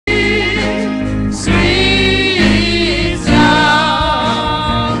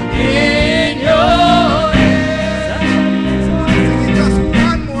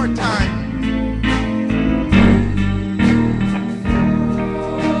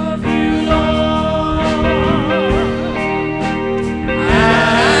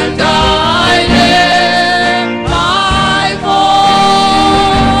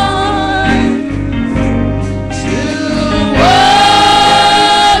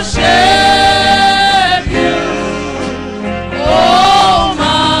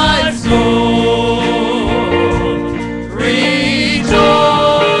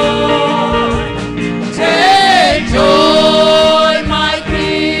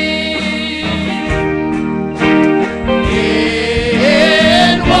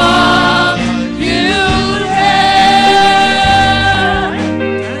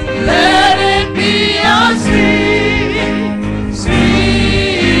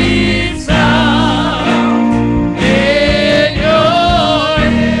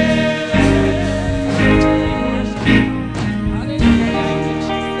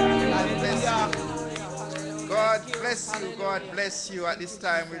you at this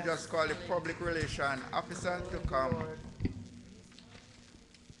time, we just call the public relation officer to come.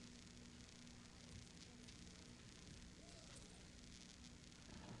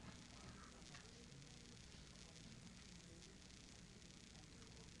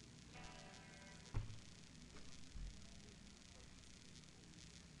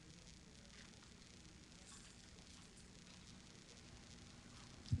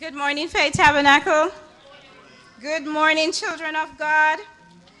 Good morning, Faith Tabernacle. Good morning, children of God.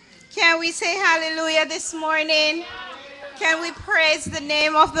 Can we say hallelujah this morning? Can we praise the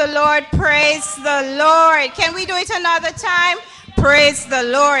name of the Lord? Praise the Lord. Can we do it another time? Praise the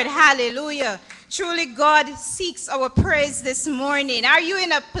Lord. Hallelujah. Truly, God seeks our praise this morning. Are you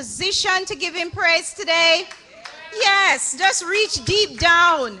in a position to give him praise today? Yes, just reach deep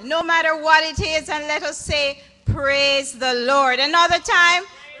down, no matter what it is, and let us say, praise the Lord. Another time,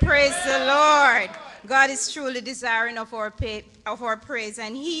 praise the Lord. God is truly desiring of our praise,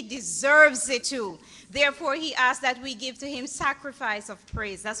 and he deserves it too. Therefore, he asks that we give to him sacrifice of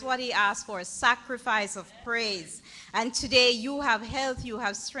praise. That's what he asked for, sacrifice of praise. And today you have health, you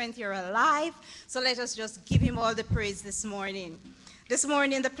have strength, you're alive. So let us just give him all the praise this morning. This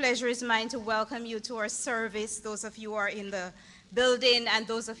morning, the pleasure is mine to welcome you to our service. Those of you who are in the building and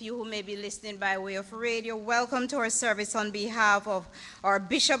those of you who may be listening by way of radio, welcome to our service on behalf of our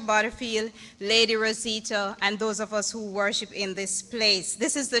Bishop Butterfield, Lady Rosita, and those of us who worship in this place.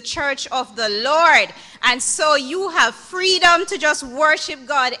 This is the church of the Lord, and so you have freedom to just worship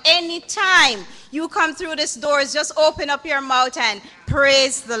God anytime you come through these doors. Just open up your mouth and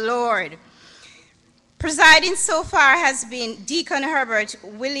praise the Lord. Presiding so far has been Deacon Herbert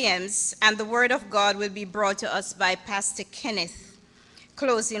Williams, and the word of God will be brought to us by Pastor Kenneth,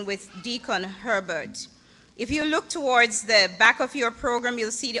 closing with Deacon Herbert. If you look towards the back of your program, you'll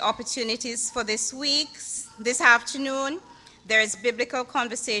see the opportunities for this week. This afternoon, there's biblical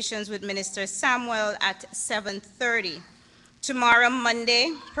conversations with Minister Samuel at 7:30. Tomorrow,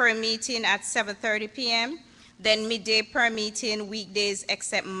 Monday, prayer meeting at 7:30 p.m., then midday prayer meeting, weekdays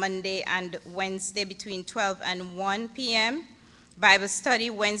except Monday and Wednesday between 12 and 1 p.m. Bible study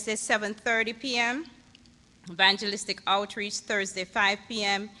Wednesday 7:30 p.m. Evangelistic outreach Thursday 5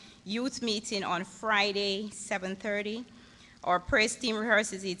 p.m. Youth meeting on Friday 7:30. Our praise team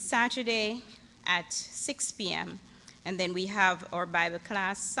rehearsals each Saturday at 6 p.m. And then we have our Bible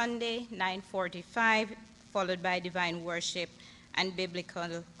class Sunday 9:45, followed by divine worship and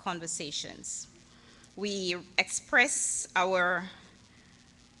biblical conversations. We express our,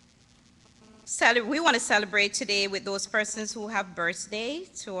 we want to celebrate today with those persons who have birthday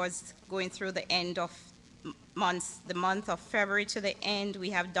towards going through the end of the month of February to the end.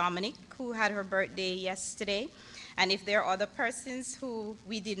 We have Dominic, who had her birthday yesterday. And if there are other persons who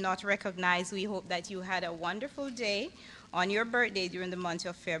we did not recognize, we hope that you had a wonderful day on your birthday during the month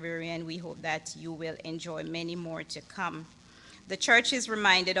of February, and we hope that you will enjoy many more to come. The church is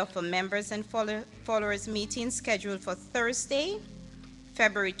reminded of a members and followers meeting scheduled for Thursday,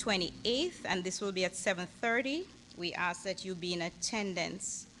 February 28th, and this will be at 7:30. We ask that you be in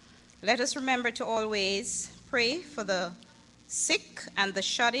attendance. Let us remember to always pray for the sick and the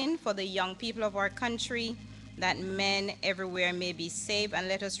shut-in, for the young people of our country, that men everywhere may be saved, and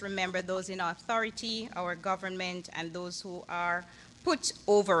let us remember those in authority, our government, and those who are put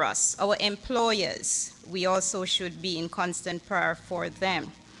over us, our employers. We also should be in constant prayer for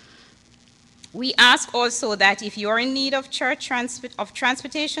them. We ask also that if you are in need of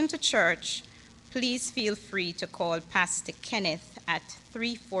transportation to church, please feel free to call Pastor Kenneth at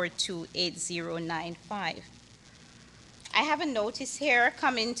 342-8095. I have a notice here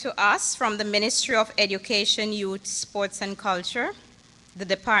coming to us from the Ministry of Education, Youth, Sports and Culture, the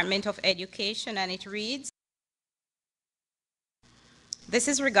Department of Education, and it reads, this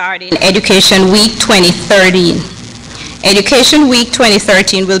is regarding Education Week 2013. Education Week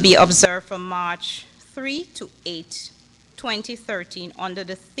 2013 will be observed from March 3 to 8, 2013 under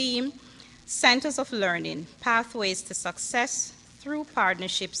the theme, Centers of Learning, Pathways to Success Through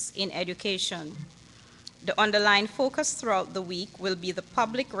Partnerships in Education. The underlying focus throughout the week will be the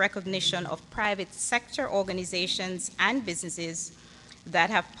public recognition of private sector organizations and businesses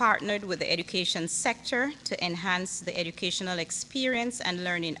that have partnered with the education sector to enhance the educational experience and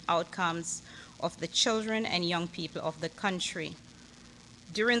learning outcomes of the children and young people of the country.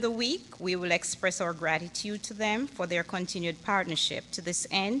 During the week, we will express our gratitude to them for their continued partnership. To this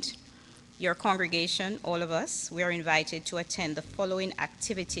end, your congregation, all of us, we are invited to attend the following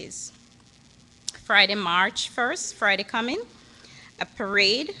activities. Friday, March 1st, Friday coming, a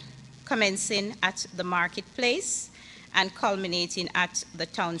parade commencing at the marketplace and culminating at the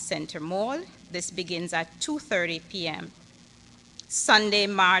Town Center Mall. This begins at 2:30 p.m. Sunday,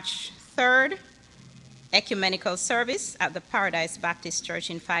 March 3rd, ecumenical service at the Paradise Baptist Church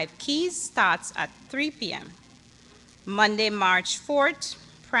in 5 Keys starts at 3 p.m. Monday, March 4th,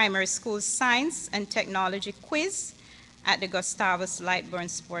 primary school science and technology quiz at the Gustavus Lightburn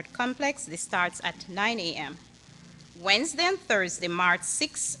Sport Complex. This starts at 9 a.m. Wednesday and Thursday, March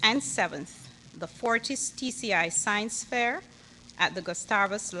 6th and 7th, the Fortis TCI Science Fair at the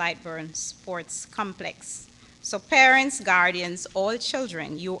Gustavus Lightburn Sports Complex. So parents, guardians, all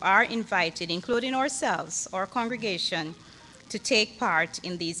children, you are invited, including ourselves, our congregation, to take part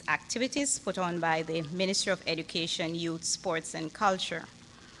in these activities put on by the Ministry of Education, Youth, Sports, and Culture.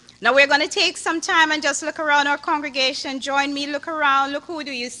 Now we're going to take some time and just look around our congregation. Join me, look around. Look, who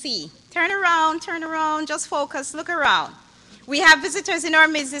do you see? Turn around, just focus, look around. We have visitors in our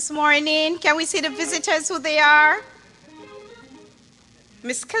midst this morning. Can we see the visitors, who they are?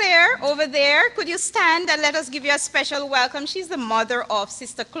 Miss Claire over there, could you stand and let us give you a special welcome? She's the mother of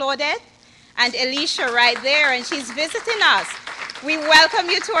Sister Claudette and Alicia right there, and she's visiting us. We welcome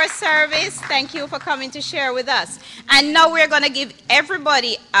you to our service. Thank you for coming to share with us. And now we're going to give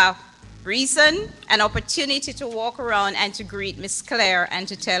everybody a reason, an opportunity to walk around and to greet Miss Claire and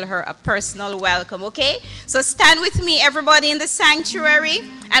to tell her a personal welcome, okay? So stand with me, everybody in the sanctuary,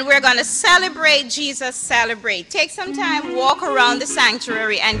 and we're going to celebrate Jesus, celebrate. Take some time, walk around the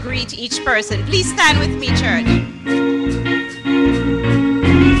sanctuary and greet each person. Please stand with me, church.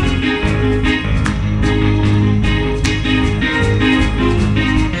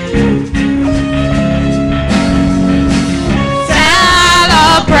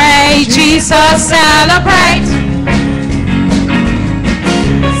 Jesus, celebrate.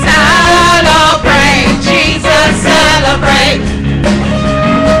 Celebrate, Jesus, celebrate.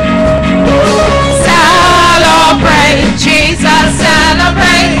 Celebrate, Jesus,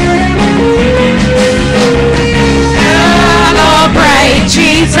 celebrate. Celebrate,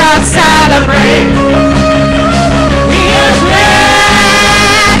 Jesus, celebrate. He is risen,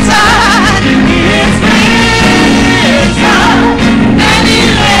 He is risen, and He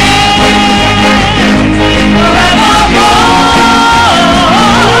lives forevermore.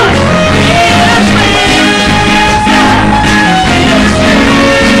 He is risen, He is risen.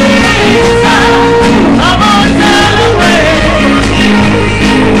 Come on, celebrate.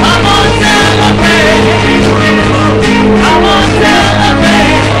 Come on, celebrate. Come on,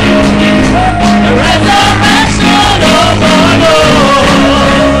 celebrate. The resurrection of the Lord.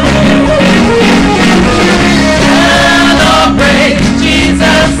 Celebrate,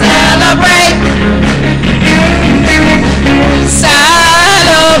 Jesus, celebrate.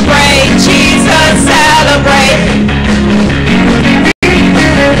 Celebrate, Jesus, celebrate.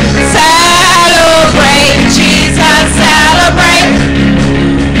 Celebrate, Jesus, celebrate.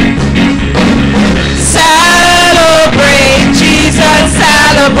 Celebrate, Jesus,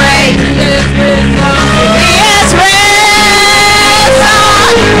 celebrate. He is risen,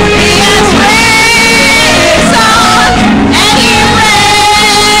 He is risen, and He reigns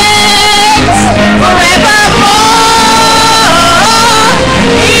forevermore.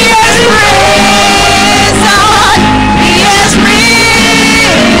 He is risen, He is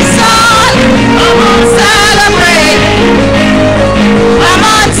risen. Come on, celebrate. Come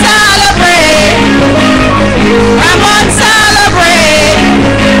on, celebrate. Come on, celebrate.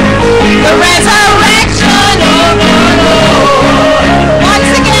 The resurrection of the Lord.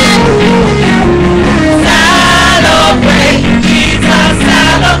 Once again, celebrate, Jesus,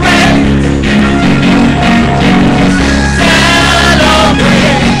 celebrate.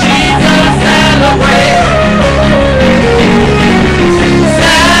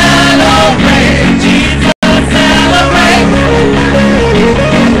 Celebrate, Jesus, celebrate.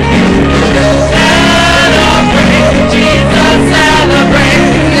 Celebrate, Jesus, celebrate. Celebrate, Jesus, celebrate.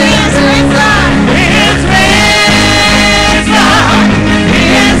 He is risen, He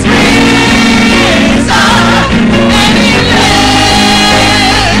is risen, He is risen, and He lives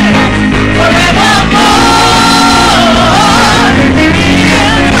forevermore. He is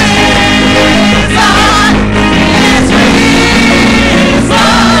risen, He is risen.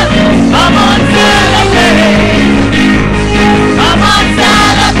 Come on, celebrate. Come on,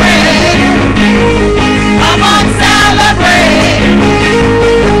 celebrate. Come on, celebrate.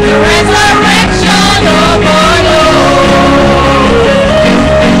 The resurrection of our Lord.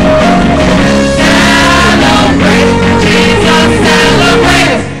 Celebrate, Jesus,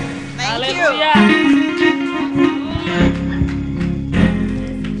 celebrate. Thank you.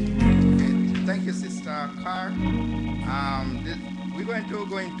 Thank you, Sister Carr. We're going to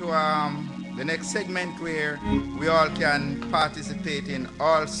go into the next segment where we all can participate in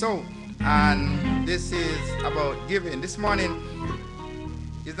also. And this is about giving. This morning,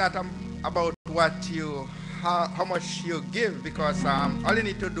 It's not about what you, how much you give, because all you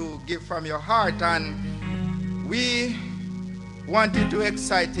need to do, give from your heart. And we want you to be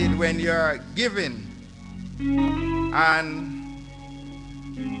excited when you're giving. And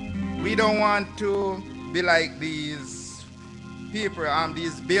we don't want to be like these people,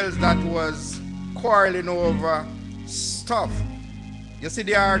 these bills that was quarreling over stuff. You see,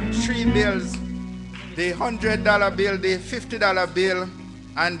 there are three bills: the $100 bill, the $50 bill,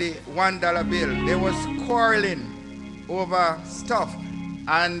 and the $1 bill. They was quarreling over stuff.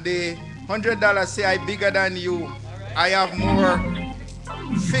 And the $100 say, I bigger than you. I have more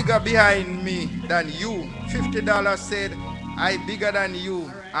figure behind me than you. $50 said, I bigger than you.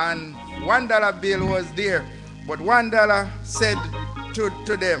 And $1 bill was there. But $1 said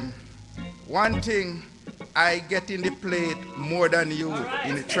to them, one thing, I get in the plate more than you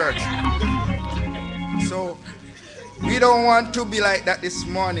in the church. So we don't want to be like that this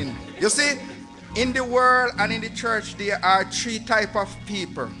morning. You see, in the world and in the church, there are three types of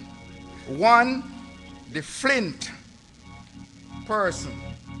people. One, the flint person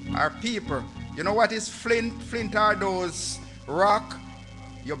or people. You know what is flint? Flint are those rock.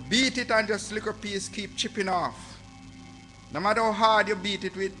 You beat it and just little piece keep chipping off. No matter how hard you beat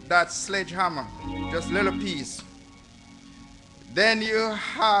it with that sledgehammer, just little piece. Then you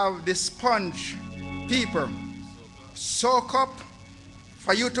have the sponge people. Soak up.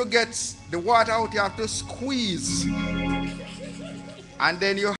 For you to get the water out, you have to squeeze. And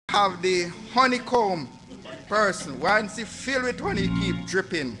then you have the honeycomb person. Once you fill with honey, keep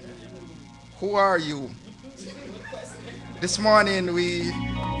dripping. Who are you? This morning,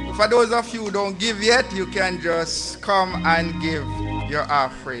 for those of you who don't give yet, you can just come and give your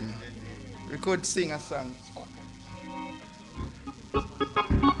offering. We could sing a song.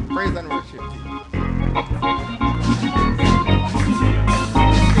 Praise and worship.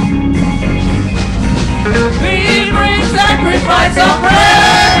 We bring sacrifice of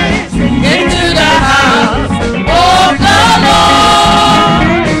praise into the house of the Lord.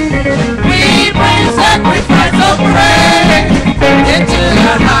 We bring sacrifice of praise into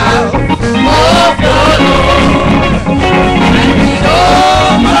the house of the Lord. And we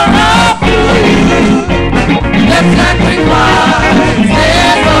offer up to you the sacrifices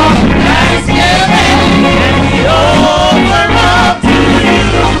of thanksgiving. And we offer up to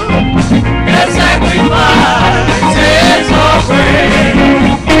you the sacrifices of praise.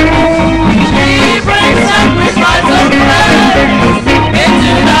 We bring sacrifice of praise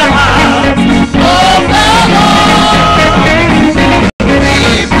into the house of the Lord. We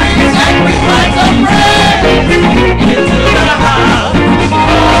bring sacrifice of praise into the house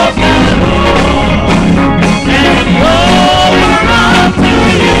of the Lord. And we offer up to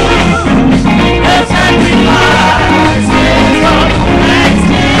you the sacrifices of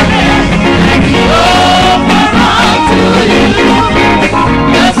thanksgiving. And we offer up to you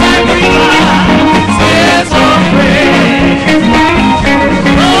the sacrifices of praise.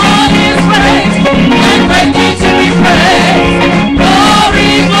 God is great and greatly to be praised.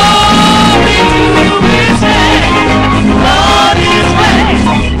 Glory, glory to His name. God is great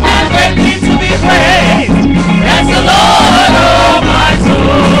and greatly to be praised. That's the Lord of my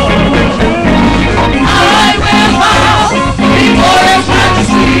soul. I will bow before His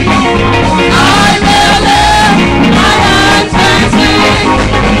majesty. I will lift my hands and sing.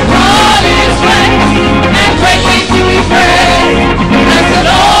 God is great and greatly to be praised. That's the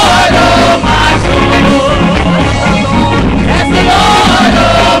Lord of my soul. That's the Lord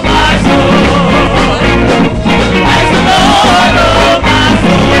of my soul. That's the Lord of my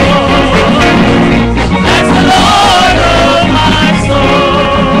soul. That's the Lord of my soul.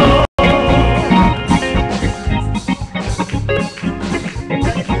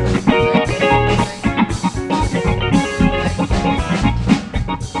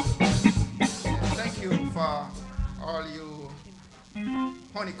 Thank you for all you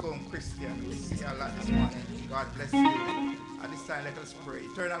honeycomb Christians. See a lot this morning. God bless you. At this time, let us pray.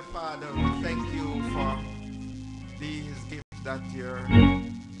 Eternal Father, we thank you for these gifts that your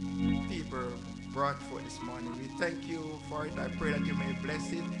people brought forth this morning. We thank you for it. I pray that you may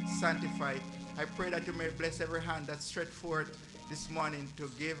bless it, sanctify it. I pray that you may bless every hand that stretched forth this morning to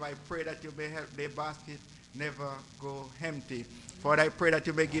give. I pray that you may help their basket never go empty. For I pray that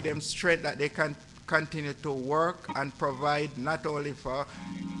you may give them strength that they can continue to work and provide not only for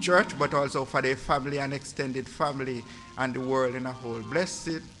church but also for their family and extended family and the world in a whole. Bless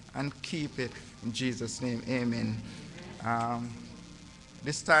it and keep it in Jesus' name. Amen.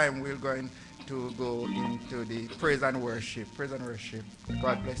 This time we're going to go into the praise and worship. Praise and worship.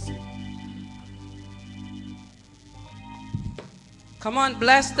 God bless you. Come on,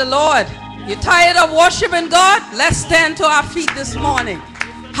 bless the Lord. You tired of worshiping God? Let's stand to our feet this morning.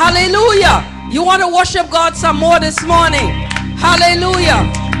 Hallelujah. You want to worship God some more this morning?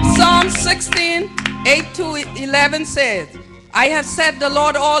 Hallelujah. Psalm 16, 8 to 11 says, I have set the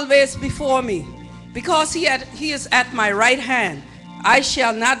Lord always before me. Because he is at my right hand, I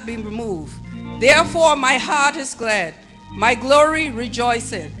shall not be removed. Therefore my heart is glad, my glory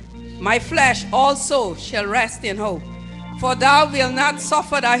rejoiceth. My flesh also shall rest in hope. For thou wilt not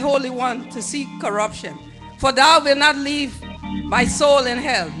suffer thy Holy One to see corruption. For thou wilt not leave my soul in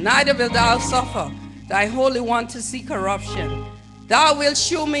hell, neither wilt thou suffer thy Holy One to see corruption. Thou wilt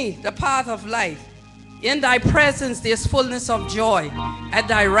shew me the path of life. In thy presence there is fullness of joy. At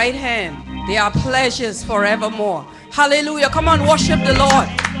thy right hand there are pleasures forevermore. Hallelujah. Come on, worship the Lord.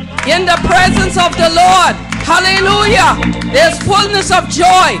 In the presence of the Lord, hallelujah, there's fullness of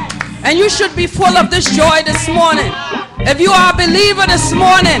joy. And you should be full of this joy this morning. If you are a believer this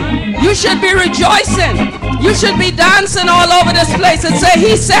morning, you should be rejoicing. You should be dancing all over this place and say,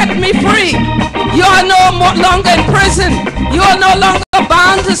 he set me free. You are no longer in prison. You are no longer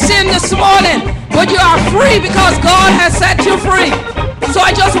bound to sin this morning. But you are free because God has set you free. So I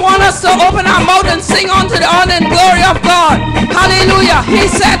just want us to open our mouth and sing unto the honor and glory of God. Hallelujah. He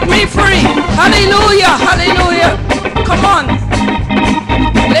set me free. Hallelujah. Hallelujah. Come on.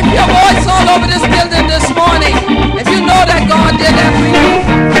 Lift your voice all over this building this morning. If you know that God did that for you.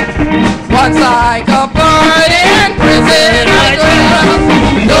 Was like a bird in prison I dwelt.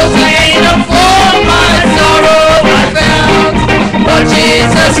 No pain upon my sorrow I felt. But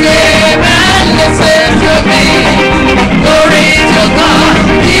Jesus came and listened to me. Glory to God.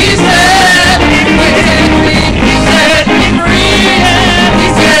 He set me free. He set me free. He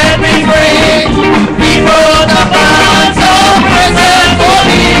set me free. He broke the bonds of prison for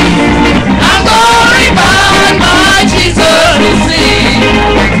me. I'm going by my Jesus to see.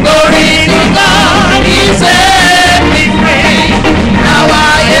 Glory to God.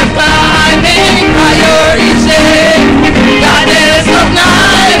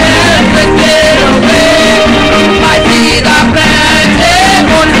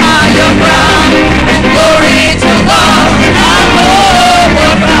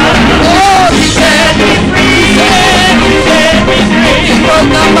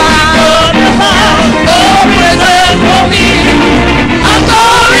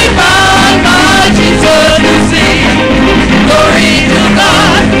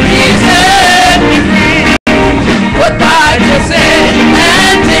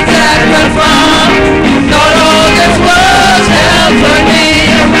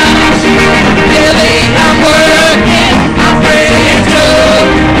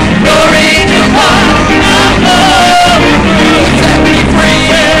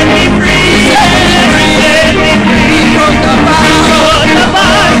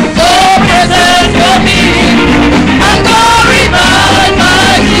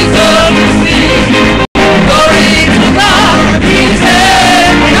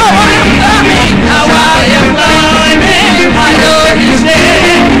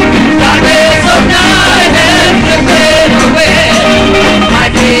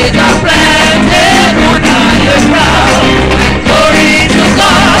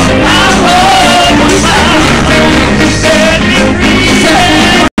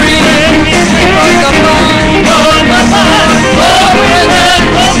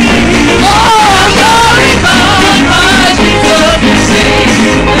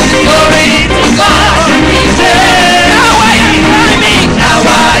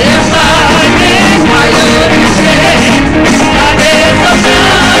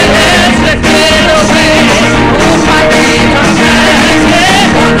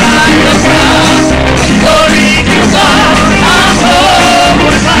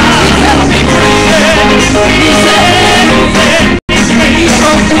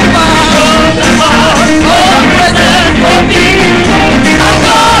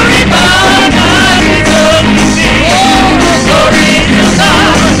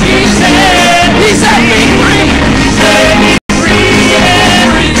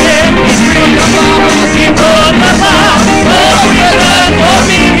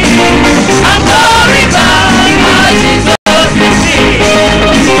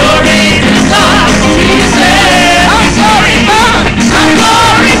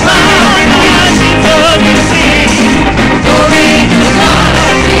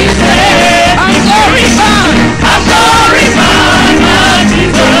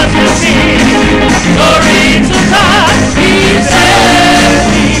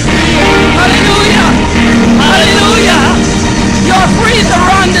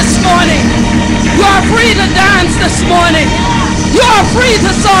 free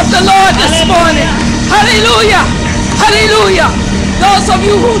to serve the Lord this morning. Hallelujah. Hallelujah. Those of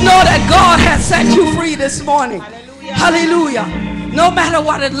you who know that God has set you free this morning. Hallelujah. No matter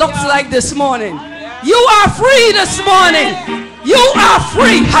what it looks like this morning, you are free this morning. You are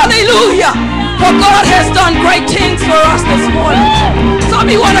free. Hallelujah. For God has done great things for us this morning. So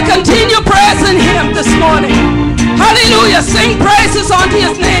we want to continue praising him this morning. Hallelujah. Sing praises unto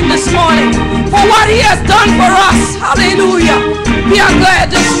his name this morning for what he has done for us. Hallelujah. We are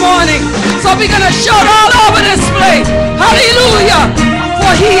glad this morning. So we're going to shout all over this place. Hallelujah.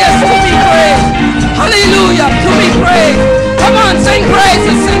 For he is to be praised. Hallelujah. To be praised. Come on, sing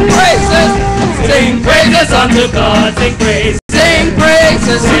praises, sing praises. Sing praises unto God, sing praises. Sing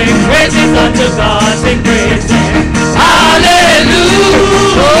praises. Sing praises unto God, sing praises. Hallelujah.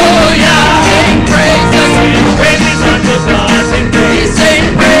 Sing praises. Sing praises unto God, sing praises. Sing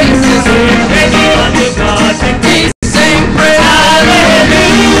praises. Sing praises unto God, sing praises. Sing praises.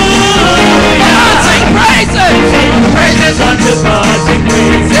 Hallelujah. Come on, sing praises. Sing praises unto God, sing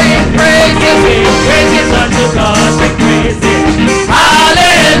praises. Sing praises. Sing praises unto God, sing praises.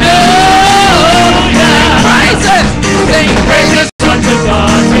 Hallelujah. Praises. Sing Praises unto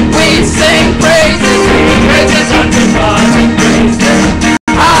God, sing we sing praises.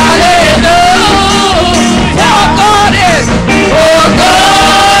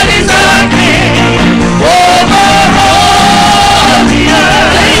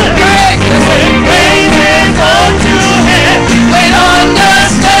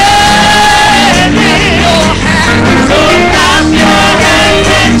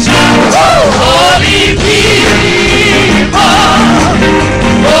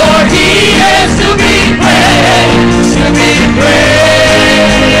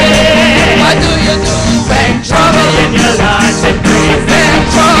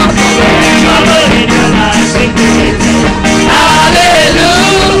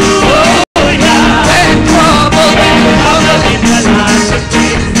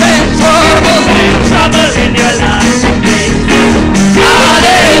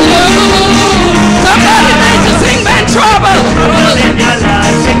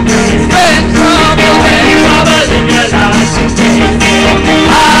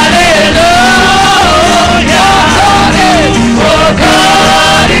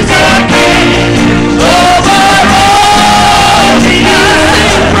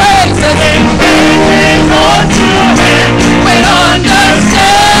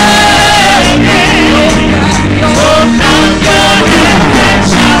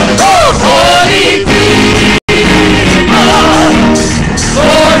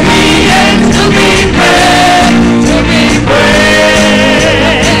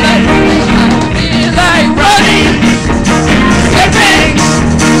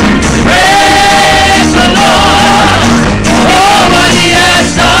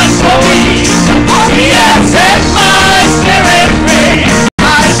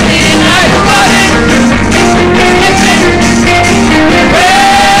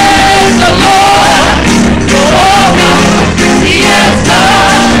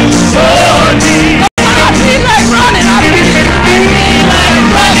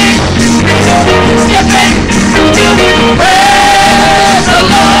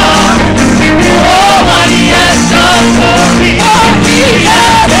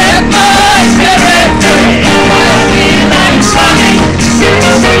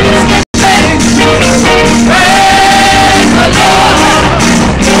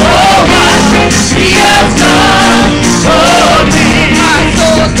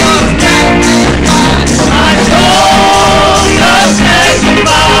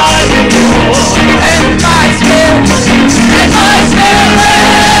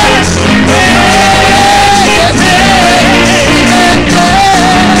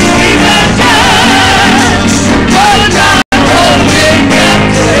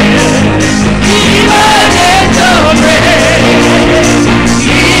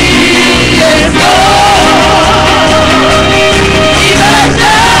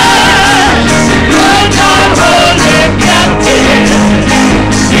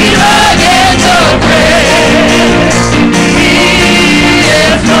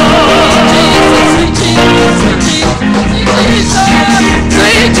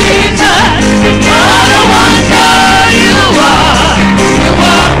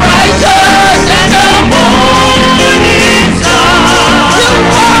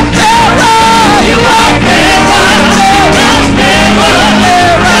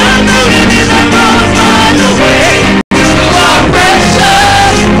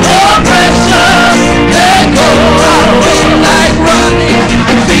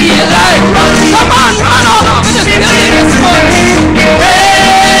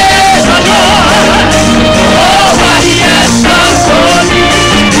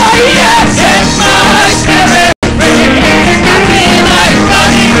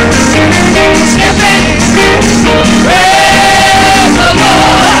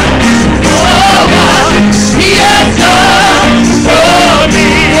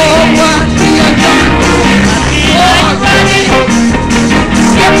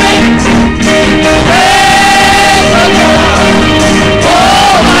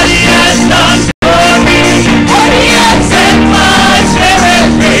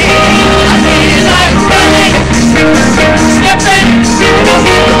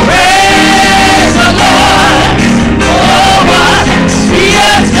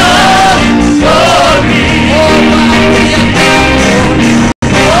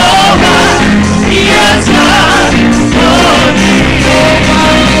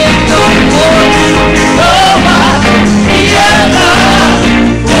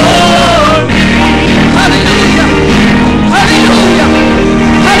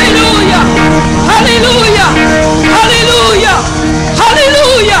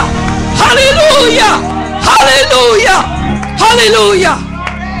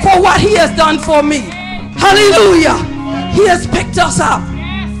 for what he has done for me. Hallelujah. He has picked us up.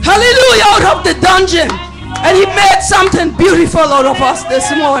 Hallelujah. Out of the dungeon. And he made something beautiful out of us this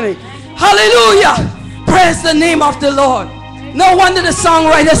morning. Hallelujah. Praise the name of the Lord. No wonder the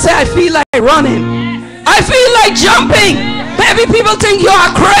songwriter said, I feel like running. I feel like jumping. Maybe people think you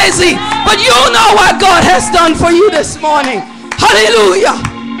are crazy, but you know what God has done for you this morning. Hallelujah.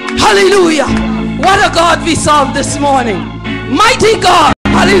 Hallelujah. What a God we serve this morning. Mighty God.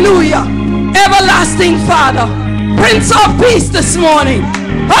 Hallelujah. Everlasting Father. Prince of Peace this morning.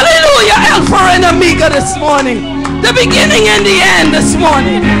 Hallelujah. Alpha and Omega this morning. The beginning and the end this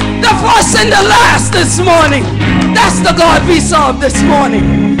morning. The first and the last this morning. That's the God we serve this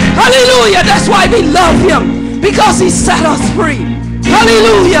morning. Hallelujah. That's why we love him. Because he set us free.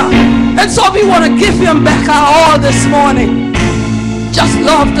 Hallelujah. And so we want to give him back our all this morning. Just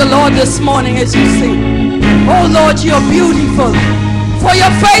love the Lord this morning as you sing. Oh Lord, you're beautiful. For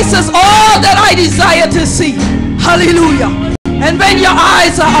your face is all that I desire to see. Hallelujah. And when your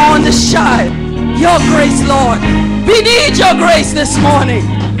eyes are on the child, your grace, Lord. We need your grace this morning.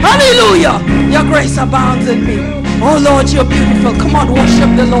 Hallelujah. Your grace abounds in me. Oh Lord, you're beautiful. Come on, worship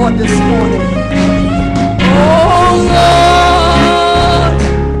the Lord this morning. Oh Lord,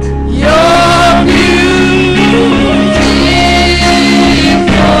 you're beautiful.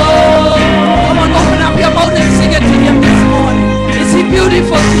 Come on, open up your mouth and sing it to him this morning. Is he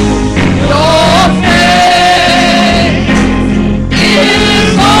beautiful to you? Your face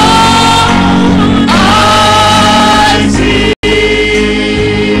is all I see.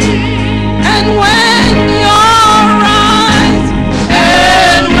 And when your eyes,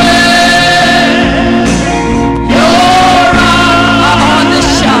 and when your eyes are on the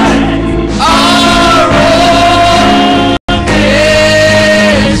shine, are on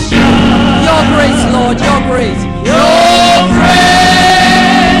this shine. Your grace, Lord, your grace. Your grace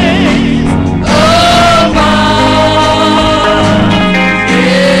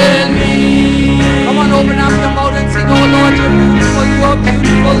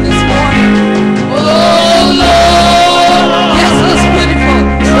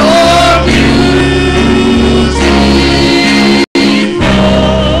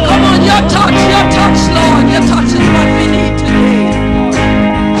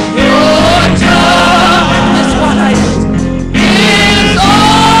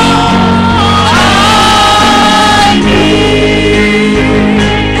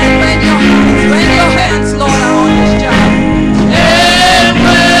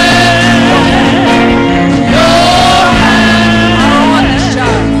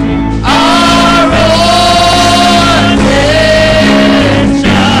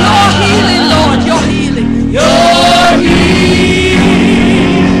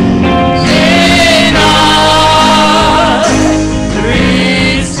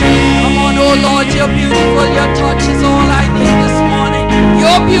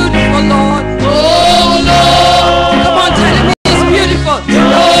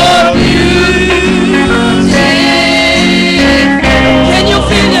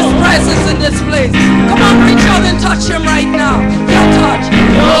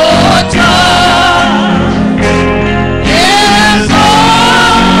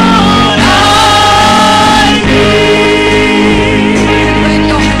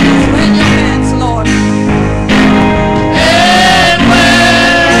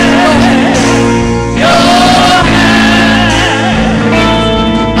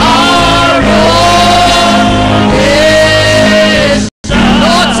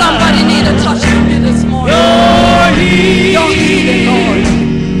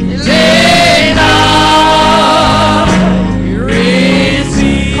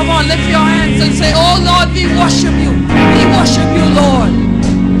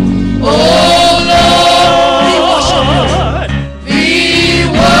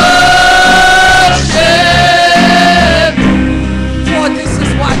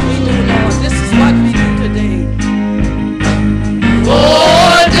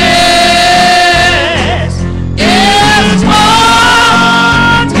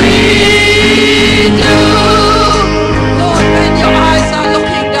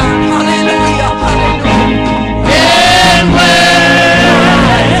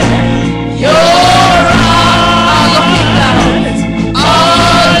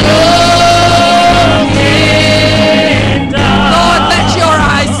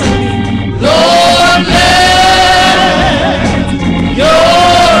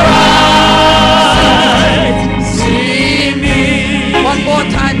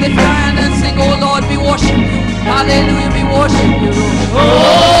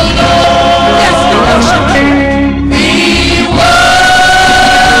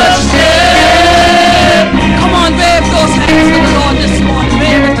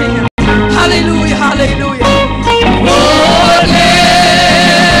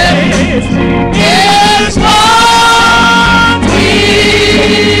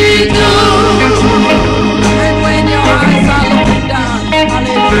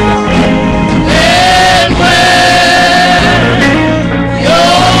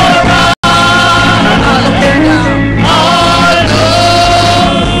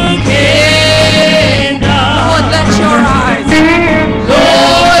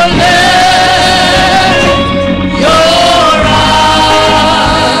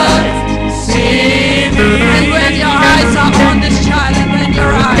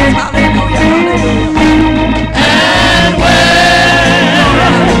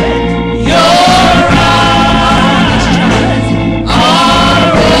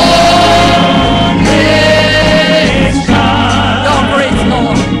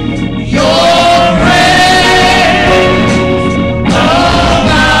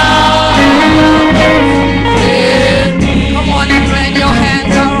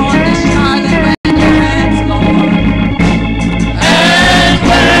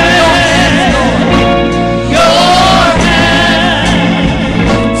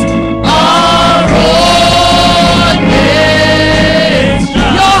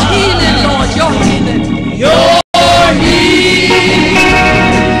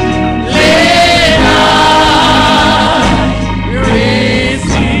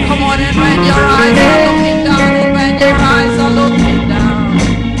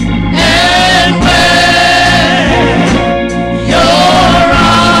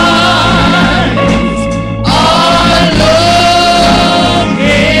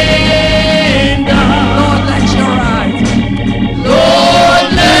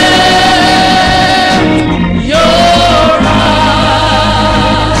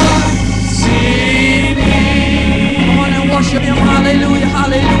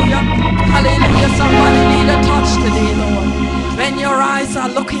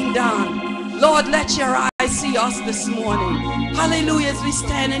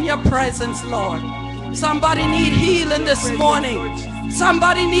stand in your presence, Lord. Somebody need healing this morning.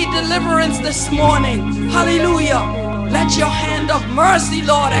 Somebody need deliverance this morning. Hallelujah. Let your hand of mercy,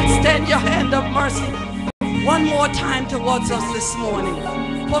 Lord, extend your hand of mercy one more time towards us this morning.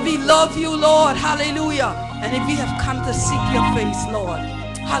 For we love you, Lord. Hallelujah. And if we have come to seek your face, Lord,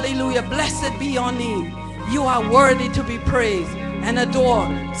 hallelujah, blessed be your name. You are worthy to be praised and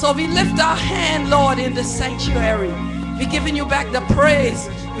adored. So we lift our hand, Lord, in the sanctuary. We're giving you back the praise.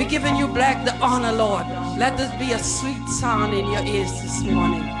 We're giving you back the honor, Lord. Let this be a sweet sound in your ears this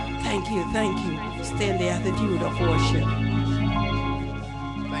morning. Thank you, thank you. Stay in the attitude of worship.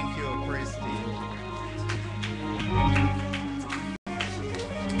 Thank you, praise team.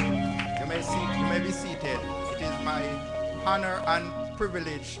 You may be seated. It is my honor and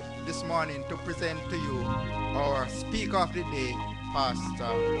privilege this morning to present to you our speaker of the day,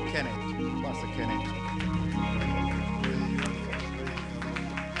 Pastor Kenneth. Pastor Kenneth.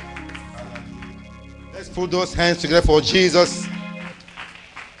 Let's put those hands together for Jesus.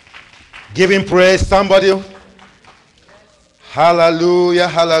 Give him praise, somebody. Hallelujah,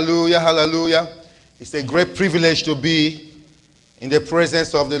 hallelujah, hallelujah. It's a great privilege to be in the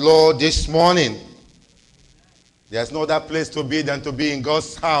presence of the Lord this morning. There's no other place to be than to be in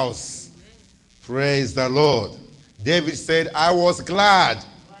God's house. Praise the Lord. David said, I was glad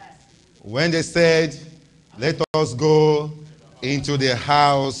when they said, let us go into the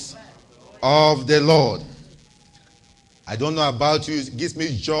house of the Lord. I don't know about you, it gives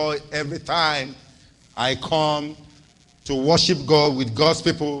me joy every time I come to worship God with God's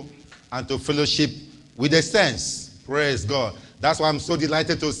people and to fellowship with the saints. Praise God. That's why I'm so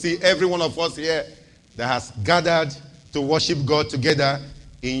delighted to see every one of us here that has gathered to worship God together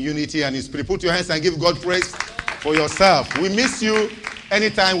in unity and in spirit. Put your hands and give God praise for yourself. We miss you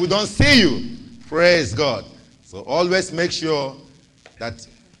anytime we don't see you. Praise God. So always make sure that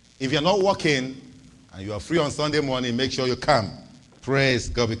if you're not working and you are free on Sunday morning, make sure you come. Praise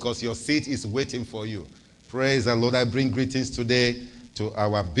God, because your seat is waiting for you. Praise the Lord. I bring greetings today to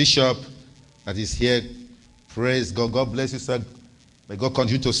our bishop that is here. Praise God. God bless you, sir. May God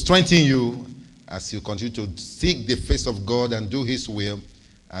continue to strengthen you as you continue to seek the face of God and do his will.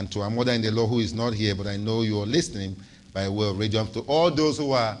 And to our mother in the Lord who is not here, but I know you are listening by way of radio. To all those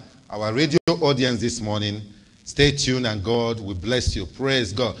who are our radio audience this morning, stay tuned and God will bless you.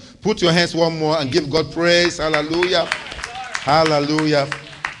 Praise God. Put your hands one more and give God praise. Hallelujah. Hallelujah.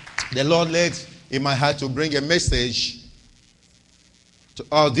 The Lord led in my heart to bring a message to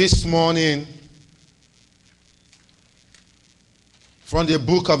us this morning from the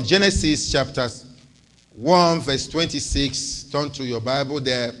book of Genesis, chapter 1, verse 26. Turn to your Bible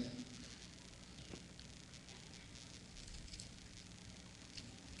there.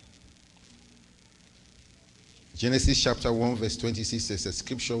 Genesis chapter 1, verse 26 is a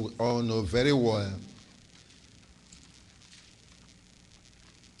scripture we all know very well.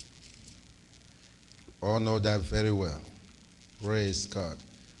 All know that very well. Praise God.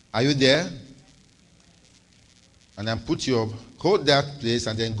 Are you there? And then hold that place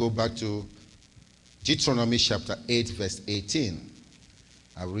and then go back to Deuteronomy chapter 8, verse 18.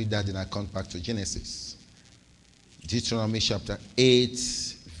 I'll read that, then I come back to Genesis. Deuteronomy chapter 8,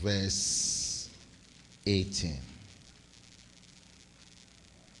 verse 18.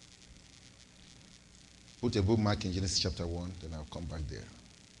 Put a bookmark in Genesis chapter 1, then I'll come back there.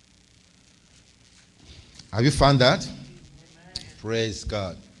 Have you found that? Amen. Praise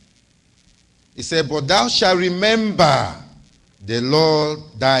God. He said, but thou shalt remember the Lord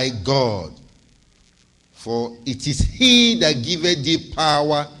thy God, for it is he that giveth thee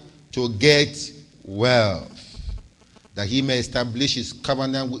power to get wealth, that he may establish his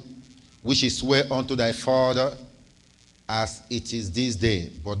covenant which he sware unto thy father, as it is this day.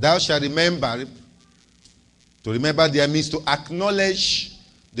 But thou shalt remember, to remember there means to acknowledge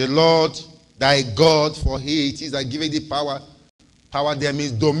the Lord thy God, for he it is that giveth thee power. Power there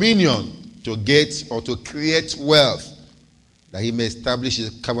means dominion, to get or to create wealth, that he may establish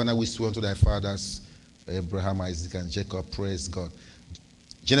his covenant which swore unto thy fathers, Abraham, Isaac, and Jacob. Praise God.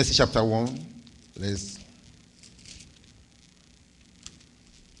 Genesis chapter 1. Let's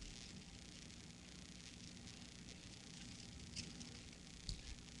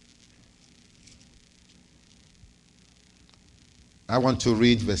I want to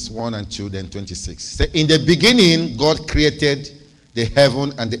read verse 1 and 2, then 26. Say, in the beginning, God created the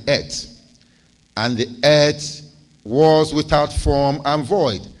heaven and the earth. And the earth was without form and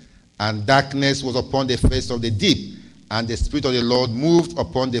void, and darkness was upon the face of the deep, and the Spirit of the Lord moved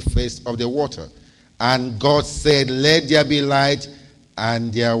upon the face of the water. And God said, let there be light,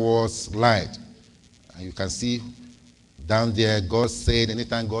 and there was light. And you can see Down there, God said,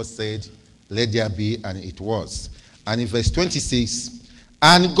 anytime God said, let there be, and it was. And in verse 26,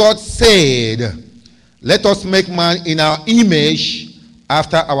 and God said, let us make man in our image,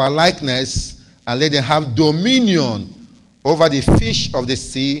 after our likeness, and let them have dominion over the fish of the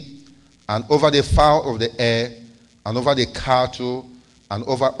sea, and over the fowl of the air, and over the cattle, and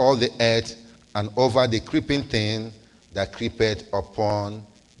over all the earth, and over the creeping thing that creepeth upon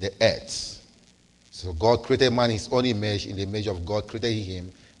the earth. So God created man in his own image. In the image of God created he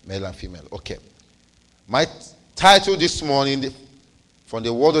him, male and female. Okay. My title this morning from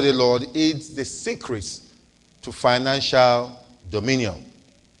the word of the Lord is the secrets to financial dominion.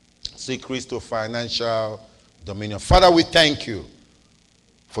 Secrets to financial dominion. Father, we thank you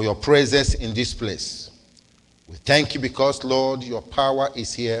for your presence in this place. We thank you because, Lord, your power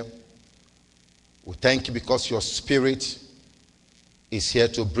is here. We thank you because your spirit is here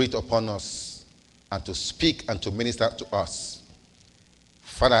to breathe upon us and to speak and to minister to us.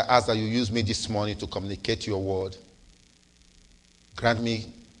 Father, I ask that you use me this morning to communicate your word. Grant me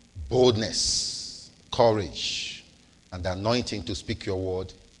boldness, courage, and the anointing to speak your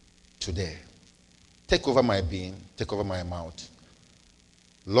word today. Take over my being, take over my mouth.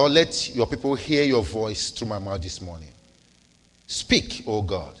 Lord, let your people hear your voice through my mouth this morning. Speak, O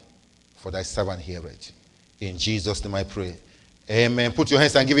God, for thy servant heareth. In Jesus' name I pray. Amen. Put your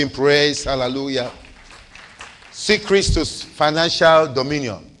hands and give him praise. Hallelujah. Secrets to financial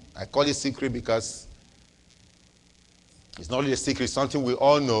dominion. I call it secret because it's not really a secret, it's something we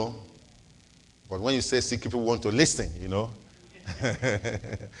all know. But when you say secret, people want to listen, you know.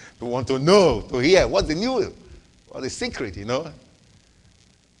 People want to know, to hear. What's the new? What's the secret, you know?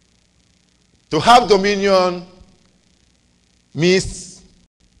 To have dominion means,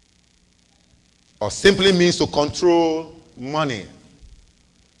 or simply means to control money.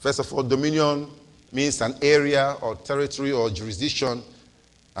 First of all, dominion means an area or territory or jurisdiction.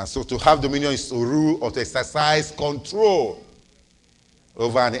 And so to have dominion is to rule or to exercise control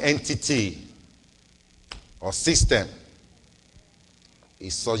over an entity or system.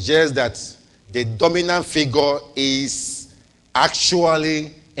 It suggests that the dominant figure is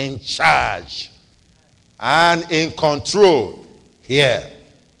actually in charge and in control here.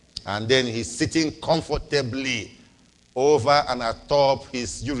 And then he's sitting comfortably over and atop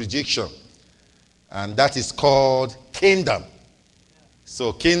his jurisdiction. And that is called kingdom.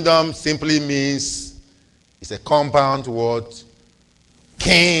 So kingdom simply means, it's a compound word,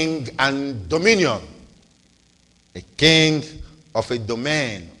 king and dominion. A king of a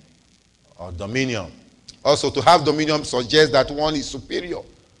domain or dominion. Also, to have dominion suggests that one is superior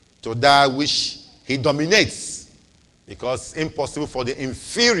to that which he dominates, because it's impossible for the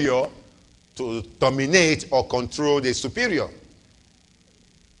inferior to dominate or control the superior.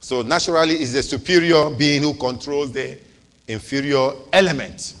 So naturally, it's the superior being who controls the inferior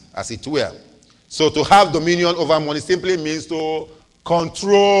element, as it were. So to have dominion over money simply means to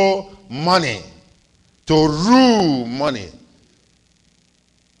control money, to rule money,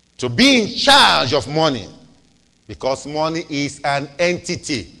 to be in charge of money, because money is an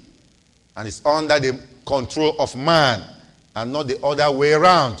entity and it's under the control of man and not the other way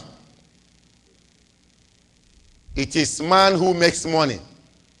around. It is man who makes money.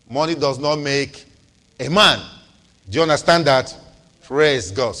 Money does not make a man. Do you understand that? Praise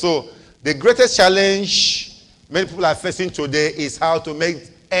God. So the greatest challenge many people are facing today is how to make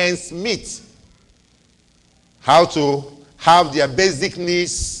ends meet. How to have their basic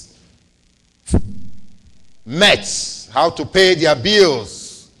needs met. How to pay their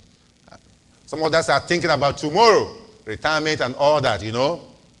bills. Some of us are thinking about tomorrow, retirement and all that, you know.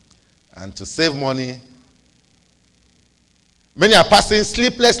 And to save money. Many are passing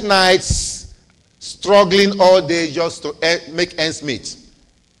sleepless nights, struggling all day just to make ends meet.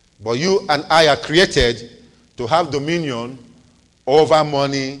 But you and I are created to have dominion over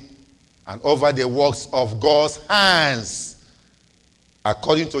money and over the works of God's hands.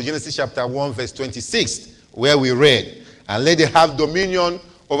 According to Genesis chapter 1 verse 26, where we read, and let them have dominion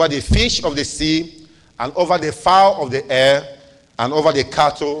over the fish of the sea, and over the fowl of the air, and over the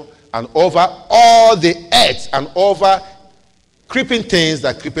cattle, and over all the earth, and over creeping things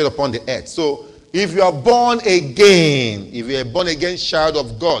that creep upon the earth. So if you are born again, if you are born again child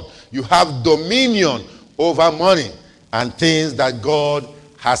of God, you have dominion over money and things that God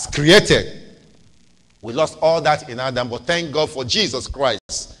has created. We lost all that in Adam, but thank God for Jesus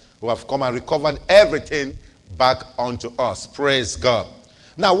Christ, who have come and recovered everything back unto us. Praise God.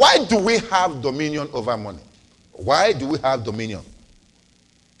 Now, why do we have dominion over money? Why do we have dominion?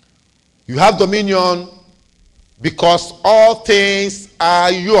 You have dominion because all things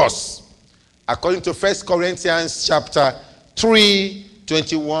are yours. according to 1 Corinthians chapter 3,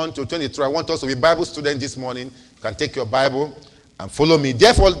 21 to 23. I want us to be Bible students this morning. You can take your Bible and follow me.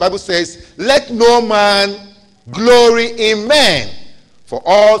 Therefore, the Bible says, let no man glory in men, for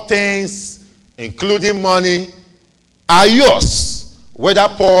all things, including money, are yours, whether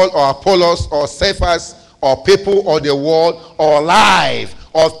Paul or Apollos or Cephas or people or the world or life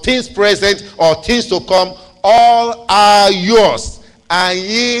or things present or things to come, all are yours, and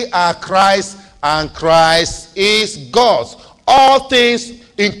ye are Christ, and Christ is God's. All things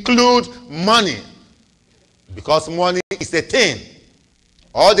include money, because money is a thing.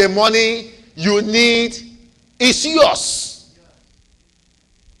 All the money you need is yours.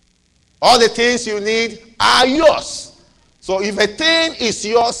 All the things you need are yours. So if a thing is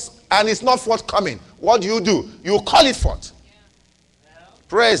yours and it's not forthcoming, what do? You call it forth.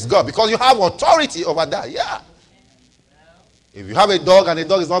 Praise God, because you have authority over that. Yeah. If you have a dog and the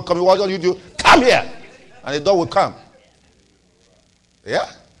dog is not coming, what do? Come here. And the dog will come.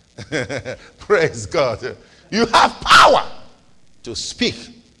 Yeah. Praise God. You have power to speak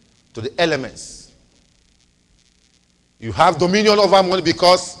to the elements. You have dominion over money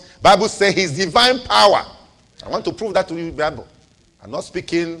because Bible says his divine power. I want to prove that to you in the Bible. I'm not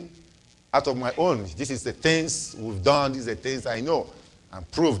speaking out of my own. This is the things we've done. These are the things I know and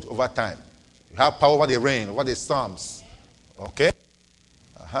proved over time. You have power over the rain, over the storms. Okay?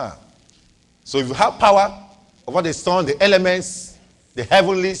 So if you have power over the sun, the elements, the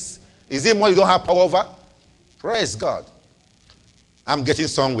heavenlies, is it more you don't have power over? Praise God. I'm getting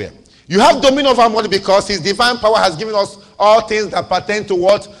somewhere. You have dominion over money because his divine power has given us all things that pertain to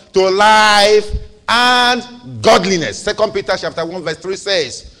what? To life and godliness. 2 Peter chapter 1 verse 3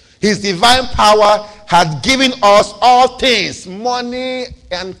 says, his divine power had given us all things, money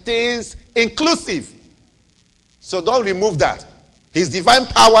and things inclusive. So don't remove that. His divine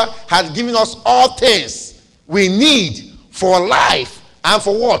power had given us all things we need for life and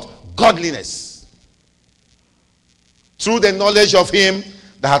for what? Godliness. Through the knowledge of him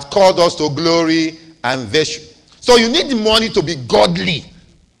that had called us to glory and virtue. So you need the money to be godly.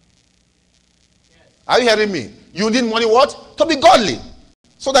 Are you hearing me? You need money what? To be godly.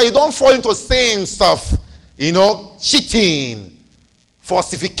 So that you don't fall into saying stuff, cheating,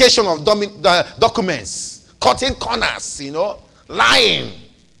 falsification of documents, cutting corners, lying,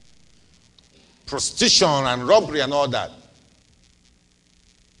 prostitution and robbery and all that.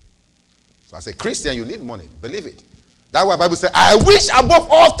 So as a Christian, you need money. Believe it. That's why the Bible says, I wish above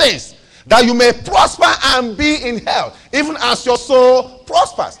all things that you may prosper and be in health, even as your soul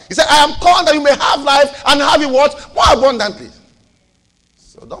prospers. He said, I am called that you may have life and have it what? More abundantly.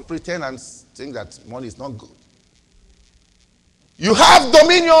 So don't pretend and think that money is not good. You have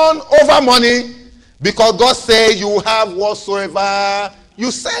dominion over money because God said you have whatsoever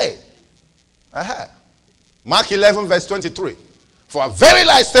you say. Mark 11 verse 23. For verily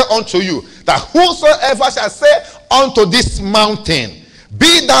I say unto you, that whosoever shall say unto this mountain,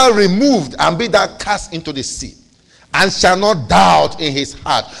 be thou removed and be thou cast into the sea, and shall not doubt in his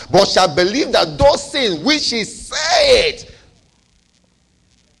heart, but shall believe that those things which he said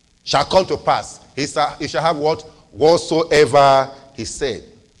shall come to pass, he shall have what? Whatsoever he said.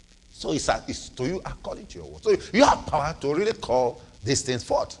 So it's to you according to your word. So you have power to really call these things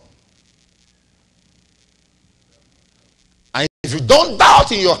forth. If you don't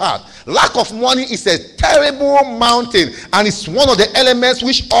doubt in your heart, lack of money is a terrible mountain, and it's one of the elements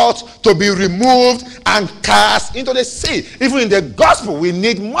which ought to be removed and cast into the sea. Even in the gospel, we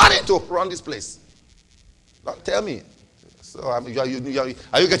need money to run this place. Don't tell me. So are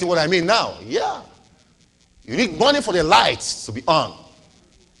you getting what I mean now? Yeah. You need money for the lights to be on,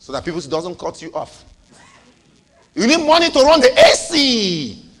 so that people doesn't cut you off. You need money to run the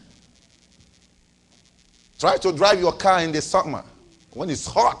AC. Try to drive your car in the summer when it's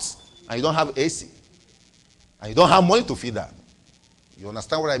hot and you don't have AC. And you don't have money to feed that. You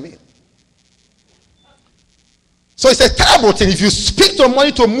understand what I mean? So it's a terrible thing if you speak to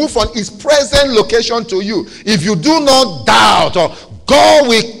money to move from its present location to you. If you do not doubt, or God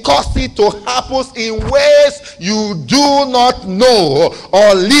will cause it to happen in ways you do not know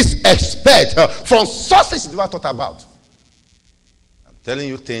or least expect, from sources you never thought about. I'm telling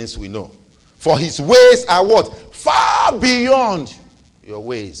you things we know. For his ways are what? Far beyond your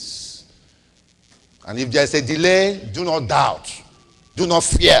ways. And if there's a delay, do not doubt. Do not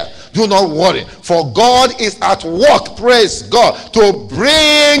fear. Do not worry. For God is at work, praise God, to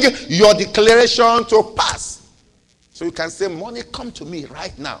bring your declaration to pass. So you can say, money come to me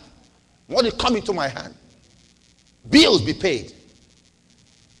right now. Money come into my hand. Bills be paid.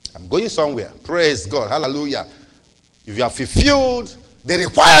 I'm going somewhere. Praise God. Hallelujah. If you are fulfilled the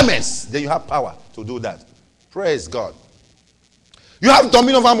requirements, then you have power to do that. Praise God. You have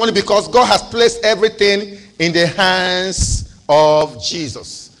dominion over money because God has placed everything in the hands of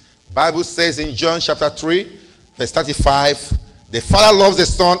Jesus. Bible says in John chapter 3, verse 35, the Father loves the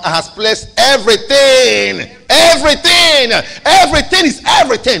Son and has placed everything, everything is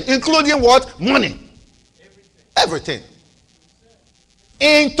everything, including what? Money. Everything.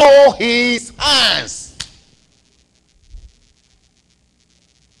 Into his hands.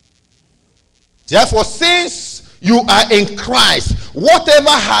 Therefore, since you are in Christ, whatever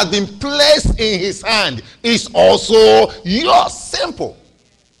has been placed in his hand is also yours. Simple.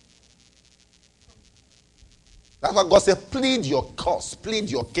 That's why God said, plead your cause, plead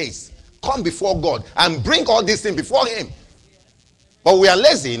your case. Come before God and bring all these things before him. But we are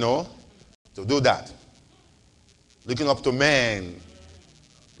lazy, to do that. Looking up to men,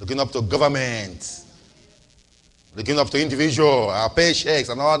 looking up to government, looking up to individual, our paychecks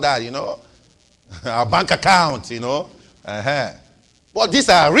and all that, our bank account, But these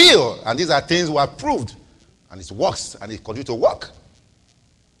are real, and these are things we have proved, and it works, and it continues to work.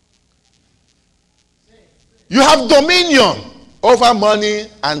 You have dominion over money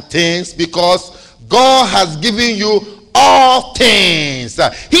and things because God has given you all things.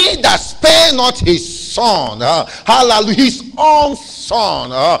 He that spared not his son, hallelujah, his own son,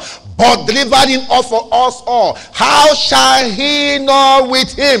 but delivered him up for us all, how shall he not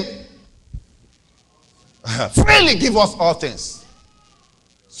with him freely give us all things?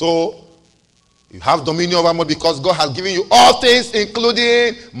 So, you have dominion over money because God has given you all things,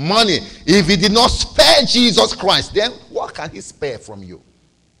 including money. If he did not spare Jesus Christ, then what can he spare from you?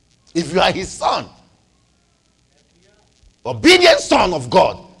 If you are his son, obedient son of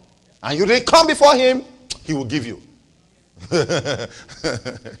God, and you didn't come before him, he will give you.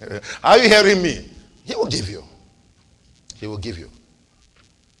 Are you hearing me? He will give you. He will give you.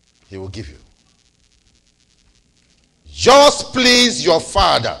 He will give you. Just please your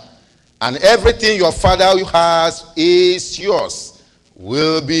Father, and everything your Father has is yours,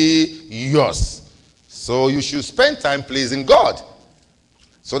 will be yours. So you should spend time pleasing God,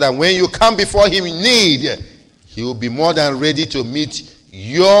 so that when you come before him in need, he will be more than ready to meet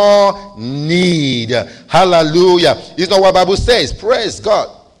your need. Hallelujah. It's not what the Bible says. Praise God.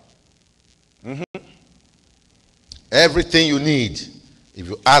 Everything you need, if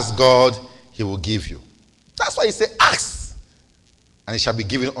you ask God, he will give you. That's why he said, ask, and it shall be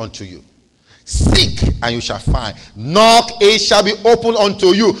given unto you. Seek, and you shall find. Knock, it shall be opened unto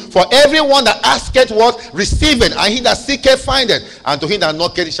you. For everyone that asketh what? Receiveth, and he that seeketh findeth, and to him that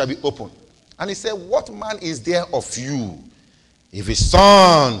knocketh it shall be opened. And he said, what man is there of you? If his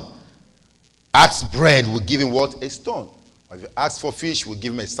son asks bread, will give him what? A stone. Or if you ask for fish, will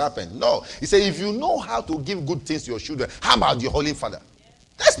give him a serpent. No. He said, if you know how to give good things to your children, how about your Holy Father?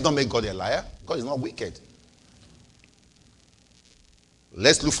 Let's not make God a liar. God is not wicked.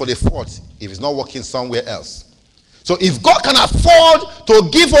 Let's look for the fault if it's not working somewhere else. So if God can afford to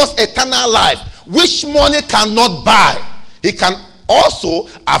give us eternal life, which money cannot buy, he can also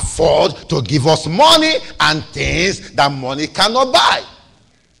afford to give us money and things that money cannot buy.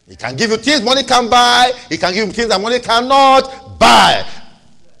 He can give you things money can buy. He can give you things that money cannot buy.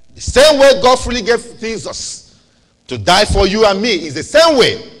 The same way God freely gave Jesus to die for you and me is the same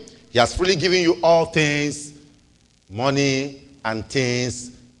way he has freely given you all things, money and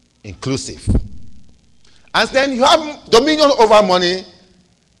things inclusive. And then you have dominion over money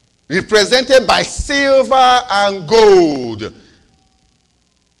represented by silver and gold.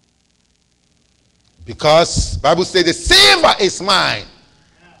 Because the Bible says the silver is mine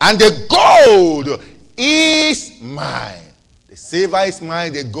and the gold is mine. The silver is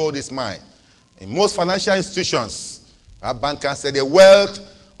mine, the gold is mine. In most financial institutions, our bankers say the wealth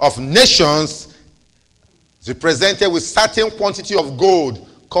of nations is represented with certain quantity of gold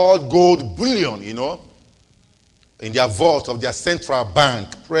called gold bullion, in their vault of their central bank.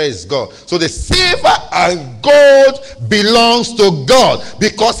 Praise God. So the silver and gold belongs to God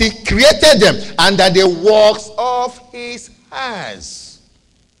because he created them and that the works of his hands.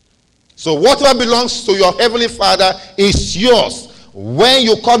 So whatever belongs to your heavenly Father is yours when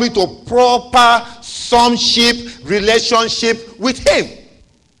you come into proper sonship relationship with him.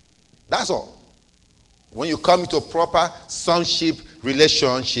 That's all. When you come into proper sonship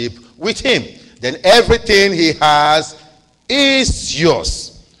relationship with him, then everything he has is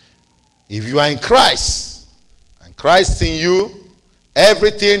yours. If you are in Christ, and Christ in you,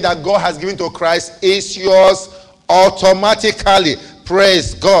 everything that God has given to Christ is yours automatically.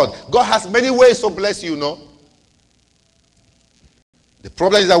 Praise God. God has many ways to bless you, The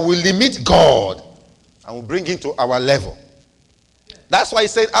problem is that we limit God and we bring him to our level. That's why he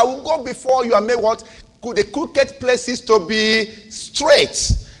said, I will go before you and make what? The crooked places to be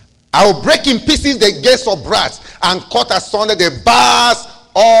straight. I will break in pieces the gates of brass and cut asunder the bars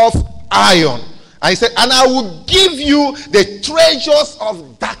of iron. And he said, and I will give you the treasures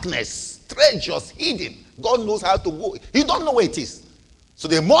of darkness. Treasures hidden. God knows how to go. You don't know where it is. So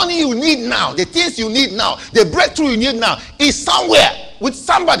the money you need now, the things you need now, the breakthrough you need now is somewhere with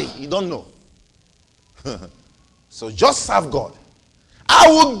somebody you don't know. So just serve God. I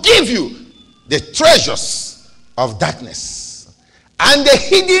will give you the treasures of darkness and the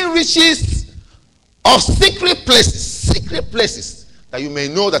hidden riches of secret places, that you may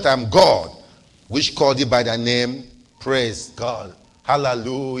know that I am God, which called you by the name. Praise God.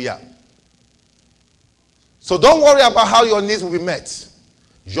 Hallelujah. So don't worry about how your needs will be met.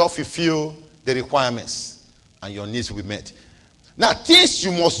 Just fulfill the requirements and your needs will be met. Now, things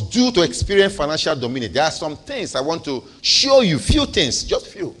you must do to experience financial dominion. There are some things I want to show you. Few things, just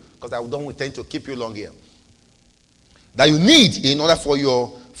few, because I don't intend to keep you long here, that you need in order for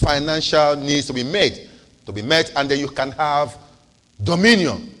your financial needs to be met, and then you can have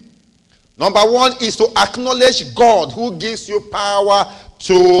dominion. Number one is to acknowledge God, who gives you power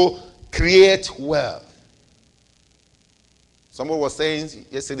to create wealth. Someone was saying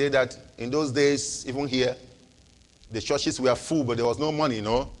yesterday that in those days, even here, the churches were full, but there was no money, you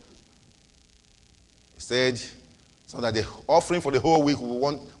know. He said, so that the offering for the whole week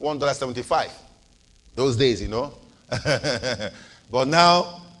was $1.75. Those days, you know. But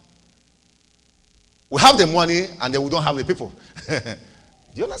now, we have the money and then we don't have the people. Do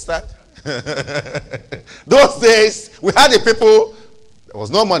you understand? Those days, we had the people, there was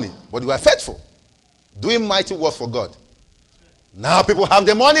no money, but we were faithful, doing mighty work for God. Now people have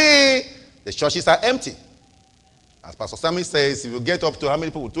the money, the churches are empty. As Pastor Sammy says, if you get up to how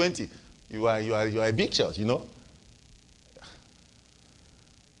many people? 20. You are a big church, you know.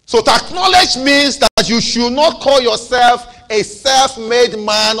 So to acknowledge means that you should not call yourself a self-made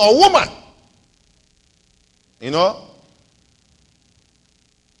man or woman. You know.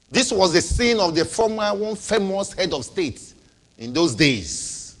 This was the sin of the former one famous head of state in those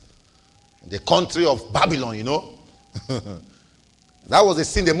days. In the country of Babylon, you know. That was the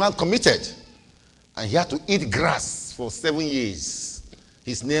sin the man committed. And he had to eat grass for 7 years.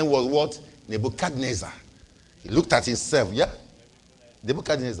 His name was what? Nebuchadnezzar. He looked at himself, yeah?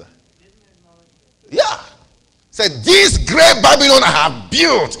 Nebuchadnezzar. Yeah. Said, this great Babylon I have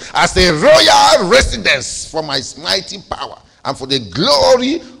built as a royal residence for my mighty power and for the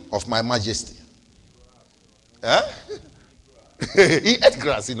glory of my majesty. Huh? He ate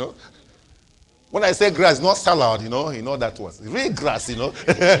grass, you know. When I say grass, not salad, you know that was real grass, you know.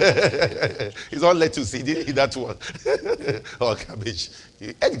 It's not lettuce, he didn't eat that one. Or cabbage. He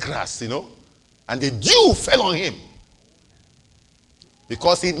ate grass, you know. And the dew fell on him.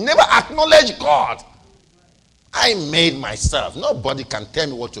 Because he never acknowledged God. I made myself. Nobody can tell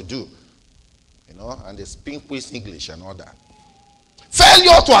me what to do. You know, and they speak with English and all that.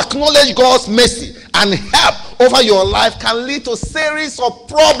 Failure to acknowledge God's mercy and help over your life can lead to a series of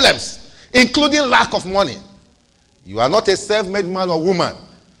problems, including lack of money. You are not a self-made man or woman.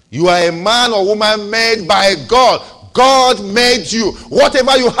 You are a man or woman made by God. God made you.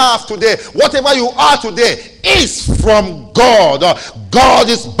 Whatever you have today, whatever you are today, is from God. God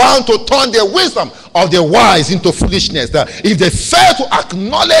is bound to turn the wisdom of the wise into foolishness. If they fail to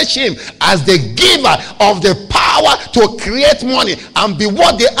acknowledge him as the giver of the power to create money and be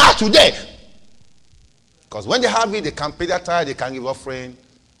what they are today. Because when they have it, they can pay their tithe, they can't give offering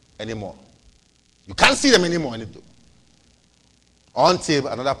anymore. You can't see them anymore. Until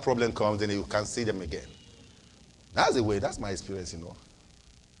another problem comes, then you can't see them again. That's the way. That's my experience, you know.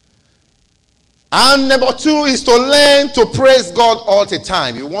 And number two is to learn to praise God all the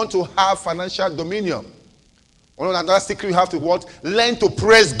time. You want to have financial dominion. Another secret you have to what? Learn to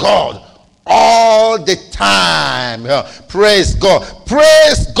praise God all the time. Praise God.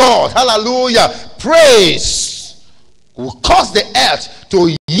 Praise God. Hallelujah. Praise will cause the earth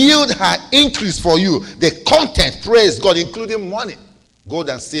to yield her increase for you. The content, praise God, including money, gold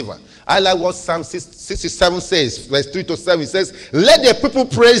and silver. I like what Psalm 67 says, verse 3 to 7. It says, let the people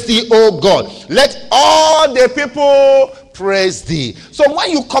praise thee, O God. Let all the people praise thee. So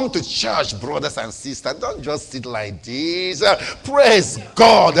when you come to church, brothers and sisters, don't just sit like this. Praise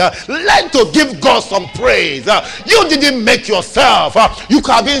God. Learn to give God some praise. You didn't make yourself. You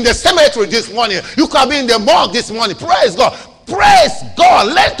could have been in the cemetery this morning. You could have been in the morgue this morning. Praise God. Praise God.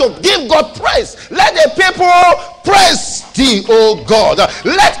 Learn to give God praise. Let the people praise thee, O God.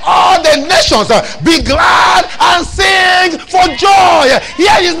 Let all the nations be glad and sing for joy.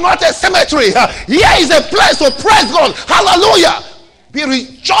 Here is not a cemetery. Here is a place to praise God. Hallelujah.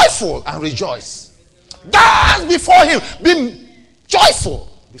 Be joyful and rejoice. Dance before him. Be joyful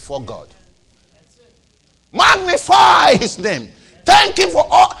before God. Magnify his name. Thank him for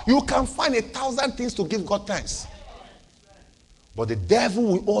all. You can find 1,000 things to give God thanks. But the devil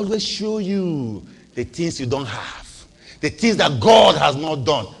will always show you the things you don't have. The things that God has not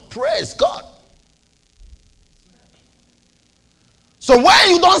done. Praise God. So when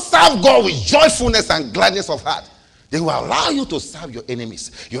you don't serve God with joyfulness and gladness of heart, they will allow you to serve your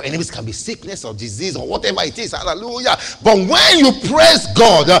enemies. Your enemies can be sickness or disease or whatever it is. Hallelujah. But when you praise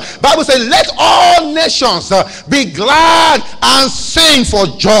God, Bible says, let all nations be glad and sing for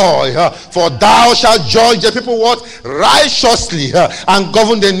joy. For thou shalt judge the people what? Righteously and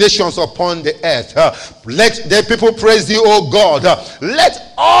govern the nations upon the earth. Let the people praise thee, O God.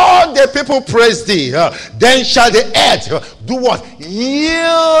 Let all the people praise thee. Then shall the earth do what?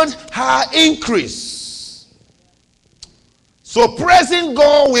 Yield her increase. So praising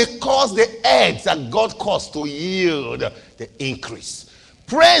God will cause the earth that God caused to yield the increase.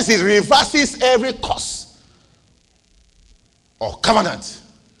 Praise it reverses every curse or covenant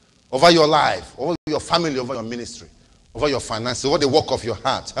over your life, over your family, over your ministry, over your finances, over the work of your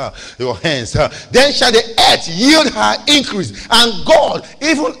heart, your hands. Then shall the earth yield her increase. And God,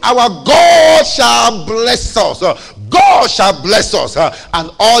 even our God shall bless us. God shall bless us.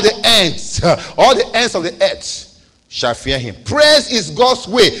 And all the ends of the earth shall fear him. Praise is God's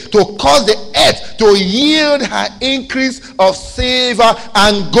way to cause the earth to yield her increase of silver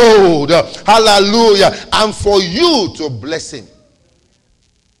and gold. Hallelujah. And for you to bless him.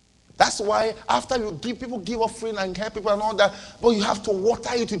 That's why after you give, people give offering and help people and all that, but you have to water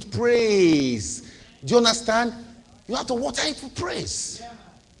it with praise. Do you understand? You have to water it with praise.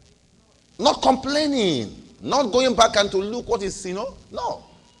 Not complaining. Not going back and to look what is, no.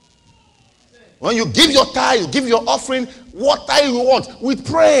 When you give your tithe, you give your offering, what tithe you want? With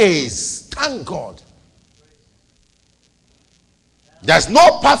praise. Thank God. There's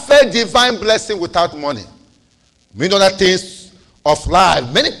no perfect divine blessing without money. Many other things of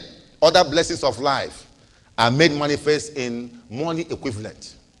life, many other blessings of life are made manifest in money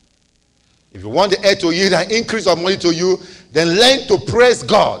equivalent. If you want the earth to yield an increase of money to you, then learn to praise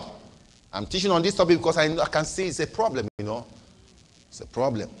God. I'm teaching on this topic because I can see it's a problem, It's a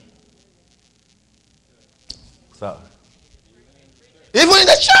problem. So, even in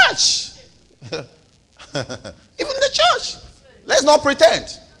the church. Even in the church. Let's not pretend.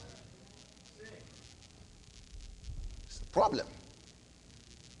 It's a problem.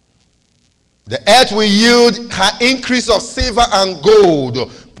 The earth will yield her increase of silver and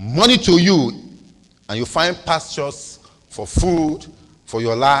gold, money to you, and you find pastures for food, for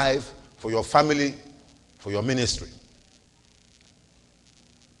your life, for your family, for your ministry.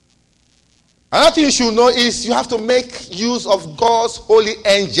 Another thing you should know is you have to make use of God's holy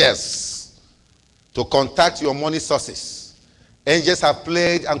angels to contact your money sources. Angels have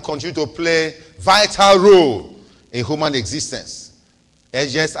played and continue to play vital role in human existence.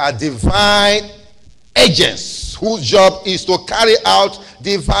 Angels are divine agents whose job is to carry out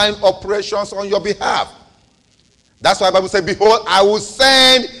divine operations on your behalf. That's why the Bible says, behold, I will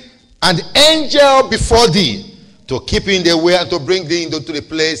send an angel before thee to keep you in the way and to bring thee into the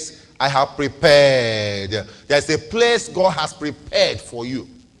place I have prepared. There's a place God has prepared for you.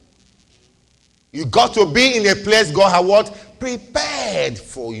 You got to be in a place God has what? Prepared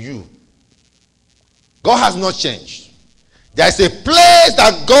for you. God has not changed. There's a place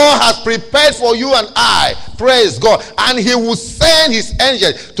that God has prepared for you and I. Praise God. And he will send his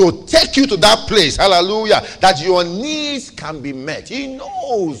angel to take you to that place. Hallelujah. That your needs can be met. He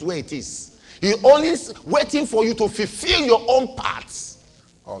knows where it is. He only is waiting for you to fulfill your own parts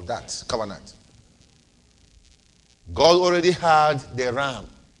of that covenant. God already had the ram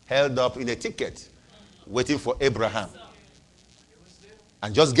held up in a ticket waiting for Abraham,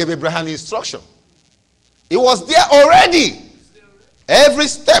 and just gave Abraham the instruction. It was there already. Every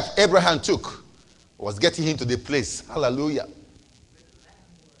step Abraham took was getting him to the place. Hallelujah.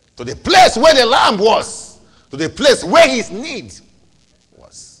 To the place where the lamb was. To the place where his need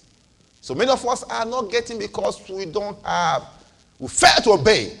was. So many of us are not getting because we fail to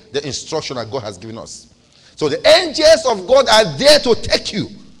obey the instruction that God has given us. So the angels of God are there to take you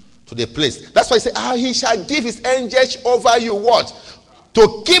to the place. That's why he said, he shall give his angels over you what?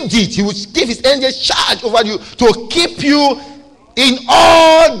 To keep thee. He will give his angels charge over you to keep you in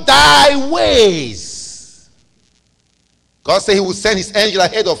all thy ways. God said he will send his angel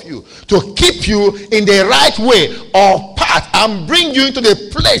ahead of you to keep you in the right way or path and bring you into the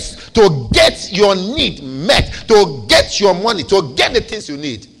place to get your need met, to get your money, to get the things you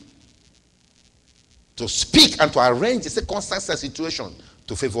need. to speak and to arrange the circumstances and situation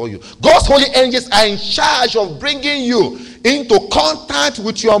to favor you. God's holy angels are in charge of bringing you into contact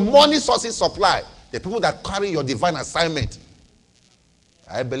with your money sources supply. The people that carry your divine assignment.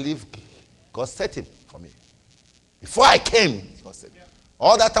 I believe God set him for me. Before I came, God said,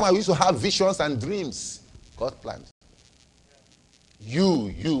 all that time I used to have visions and dreams. God planned.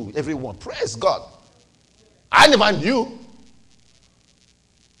 You, everyone. Praise God. I never knew.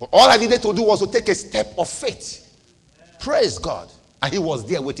 But all I needed to do was to take a step of faith. Praise God. And he was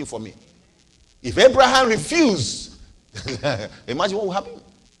there waiting for me. If Abraham refused, imagine what would happen.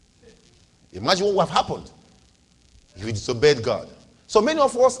 Imagine what would have happened if he disobeyed God. So many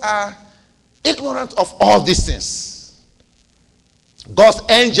of us are ignorant of all these things. God's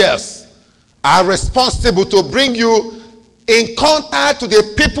angels are responsible to bring you in contact to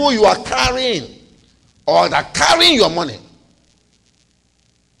the people you are carrying or that are carrying your money.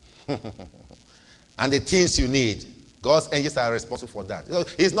 And the things you need. God's angels are responsible for that.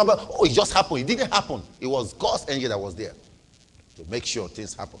 It's not about, oh, it just happened. It didn't happen. It was God's angel that was there to make sure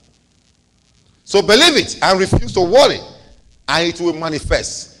things happen. So believe it and refuse to worry, and it will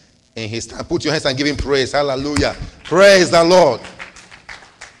manifest in his time. Put your hands and give him praise. Hallelujah. Praise the Lord.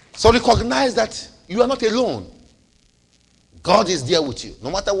 So recognize that you are not alone. God is there with you,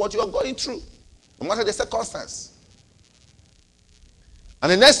 no matter what you are going through, no matter the circumstance.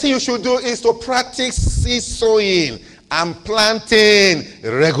 And the next thing you should do is to practice seed sowing and planting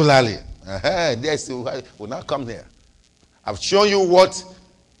regularly. This will not come there. I've shown you what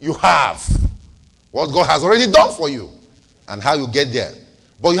you have, what God has already done for you, and how you get there.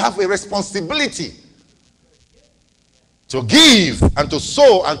 But you have a responsibility to give and to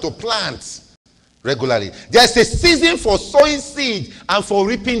sow and to plant regularly. There's a season for sowing seed and for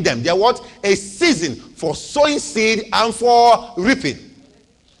reaping them. There what? A season for sowing seed and for reaping.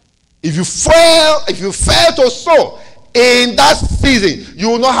 If you fail to sow in that season, you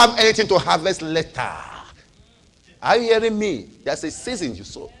will not have anything to harvest later. Are you hearing me? There's a season you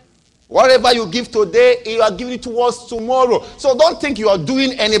sow. Whatever you give today, you are giving it towards tomorrow. So don't think you are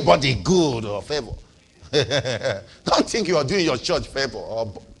doing anybody good or favor. Don't think you are doing your church favor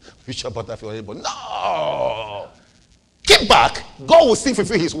or Bishop Butterfield or anybody. No. Keep back. God will still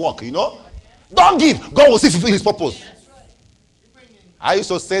fulfill his work, you know. Don't give. God will still fulfill his purpose. I used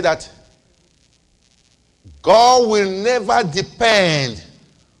to say that God will never depend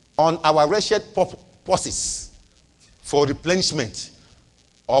on our wretched purposes for replenishment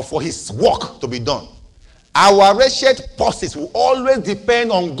or for his work to be done. Our wretched purposes will always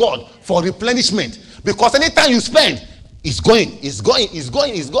depend on God for replenishment, because anytime you spend, it's going.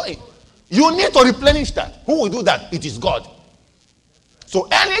 You need to replenish that. Who will do that? It is God. So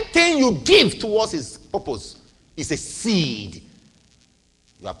anything you give towards his purpose is a seed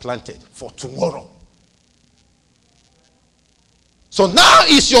you are planted for tomorrow. So now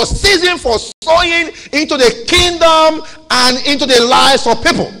is your season for sowing into the kingdom and into the lives of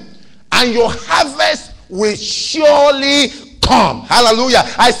people. And your harvest will surely come. Hallelujah.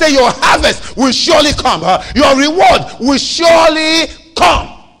 I say your harvest will surely come. Your reward will surely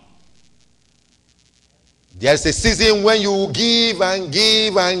come. There's a season when you give and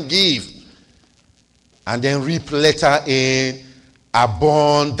give and give, and then reap later in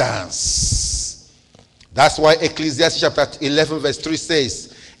abundance. That's why Ecclesiastes chapter 11 verse 3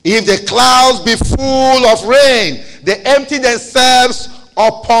 says, if the clouds be full of rain, they empty themselves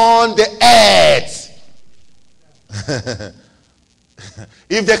upon the earth.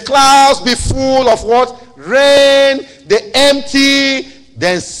 If the clouds be full of what? Rain, they empty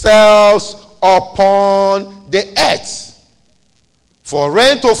themselves upon the earth. For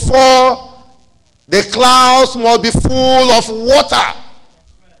rain to fall, the clouds must be full of water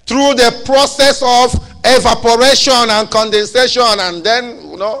through the process of evaporation and condensation, and then,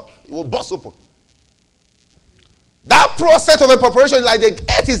 it will burst open. That process of evaporation is like the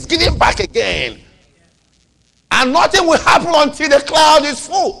earth is giving back again. And nothing will happen until the cloud is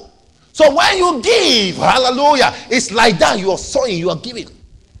full. So when you give, hallelujah, it's like that. You are sowing, you are giving.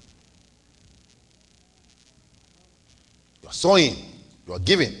 You are sowing, you are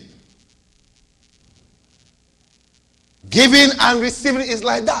giving. Giving and receiving is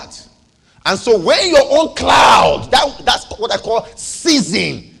like that. And so when your own cloud, that's what I call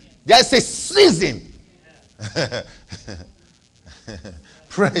season. There's a season.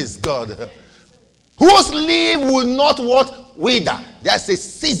 Praise God. Whose leaf will not what? Wither. There's a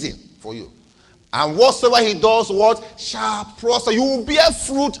season for you. And whatsoever he does, what? Shall prosper. You will bear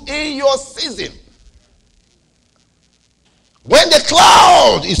fruit in your season. When the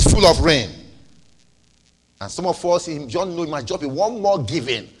cloud is full of rain, and some of us, you don't know, it might just be one more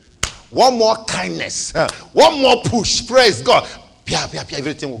giving. one more kindness, one more push. Praise God. Pia, pia, pia,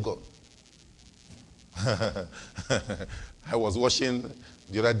 everything will go. I was watching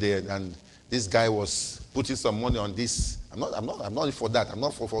the other day, and this guy was putting some money on this. I'm not for that. I'm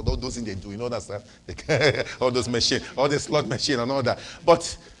not for all those things they do. You know that stuff? All those machines, all the slot machine and all that.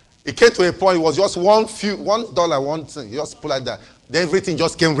 But it came to a point, it was just $1, one thing. You just pull like that. Then everything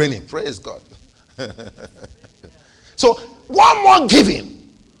just came raining. Praise God. So one more giving,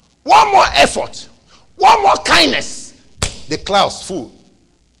 one more effort, one more kindness. The clouds full.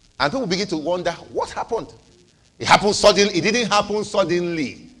 And people begin to wonder, what happened? It happened suddenly. It didn't happen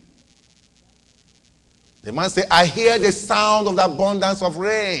suddenly. The man said, I hear the sound of the abundance of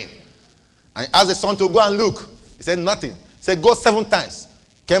rain. And he asked the son to go and look. He said, nothing. He said, go 7 times.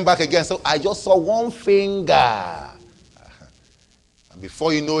 Came back again. So I just saw one finger. And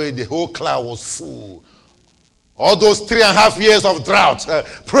before you know it, the whole cloud was full. All those 3.5 years of drought,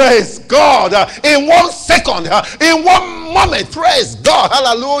 praise God, in 1 second, in 1 moment, praise God,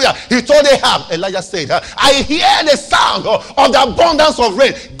 hallelujah. He told Ahab, Elijah said, I hear the sound of the abundance of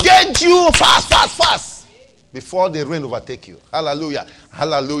rain. Get you fast, fast, fast, before the rain overtake you. Hallelujah,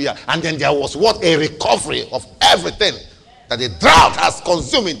 hallelujah. And then there was what? A recovery of everything that the drought has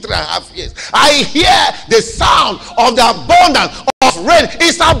consumed in 3.5 years. I hear the sound of the abundance of rain.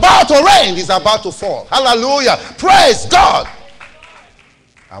 It's about to rain. It's about to fall. Hallelujah. Praise God.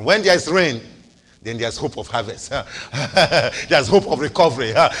 And when there's rain, then there's hope of harvest. There's hope of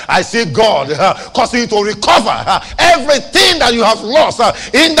recovery. I see God causing you to recover everything that you have lost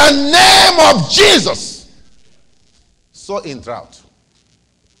in the name of Jesus. So in drought.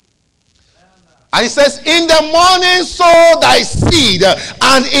 And he says, in the morning sow thy seed,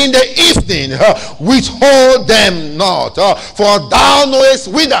 and in the evening withhold them not. For thou knowest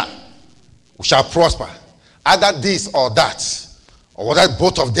whither we shall prosper. Either this or that, or that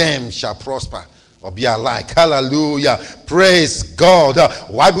both of them shall prosper or be alike. Hallelujah. Praise God. The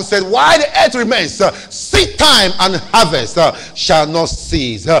Bible said, while the earth remains, seed time and harvest shall not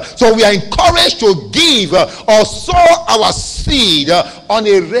cease. So we are encouraged to give or sow our seed on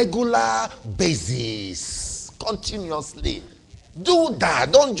a regular basis, continuously. Do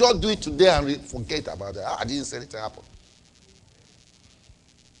that. Don't just do it today and forget about it. I didn't say anything happen.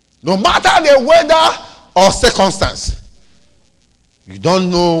 No matter the weather or circumstance, you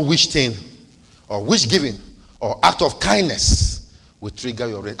don't know which thing or which giving or act of kindness will trigger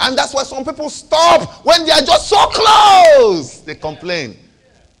your rain. And that's why some people stop when they are just so close. They complain.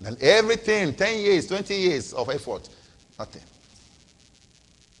 And everything, 10 years, 20 years of effort, nothing.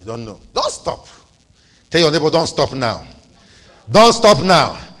 You don't know. Don't stop. Tell your neighbor, don't stop now. Don't stop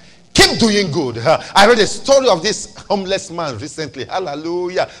now. Keep doing good. I read a story of this homeless man recently.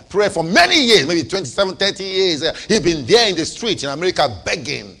 Hallelujah. Pray for many years, maybe 27, 30 years. He's been there in the street in America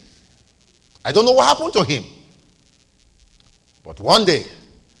begging. I don't know what happened to him. But one day,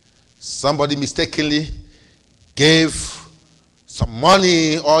 somebody mistakenly gave some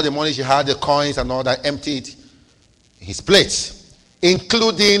money, all the money she had, the coins and all that, emptied his plate,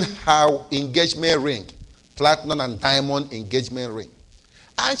 including her engagement ring, platinum and diamond engagement ring.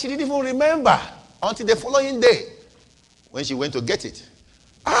 And she didn't even remember until the following day when she went to get it.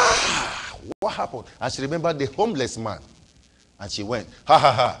 What happened? And she remembered the homeless man. And she went, ha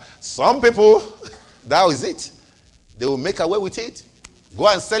ha ha. Some people, that was it. They will make away with it, go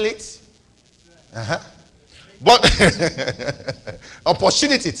and sell it. But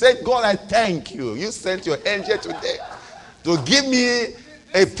opportunity, say, God, I thank you. You sent your angel today to give me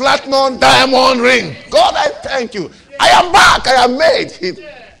a platinum diamond ring. God, I thank you. I am back. I am made.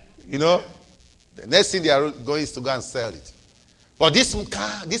 You know, the next thing they are going is to go and sell it. But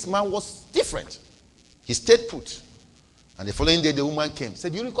this man was different. He stayed put. And the following day, the woman came.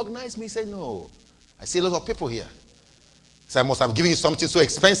 Said, do you recognize me? He said, no. I see a lot of people here. So I must have given you something so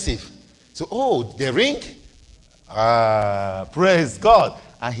expensive. So, oh, the ring? Praise God.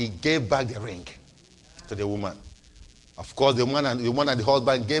 And he gave back the ring to the woman. Of course, the woman and the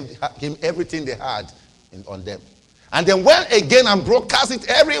husband gave him everything they had on them. And then went again and broadcast it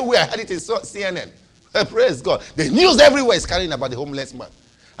everywhere. I had it in CNN. Praise God. The news everywhere is carrying about the homeless man.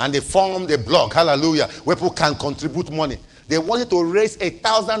 And they formed a blog, hallelujah, where people can contribute money. They wanted to raise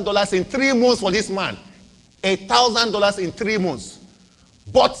 $1,000 in 3 months for this man. $1,000 in 3 months.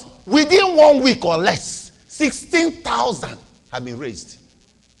 But within 1 week or less, 16,000 had been raised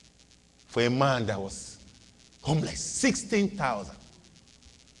for a man that was homeless. 16,000.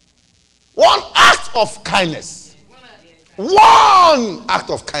 One act of kindness. One act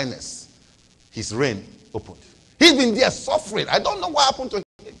of kindness. His rain opened. He's been there suffering. I don't know what happened to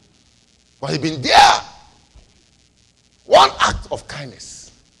him. But he's been there. One act of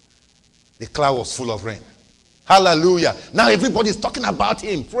kindness. the cloud was full of rain. Hallelujah. Now everybody's talking about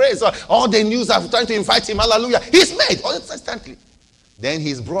him. Praise God. All the news are trying to invite him. Hallelujah. He's made all instantly. Then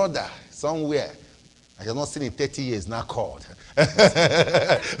his brother somewhere, I have not seen in 30 years, now called.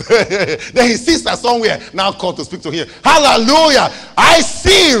 Then his sister somewhere now called to speak to him. Hallelujah. I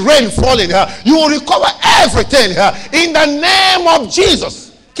see rain falling. You will recover everything in the name of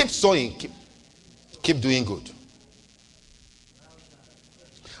Jesus. Keep sowing. Keep doing good.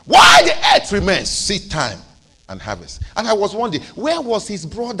 Why the earth remains, seed time and harvest. And I was wondering, where was his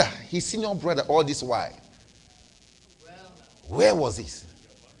brother, his senior brother, all this while? Where was he?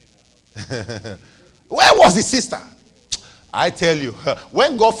 Where was his sister? I tell you,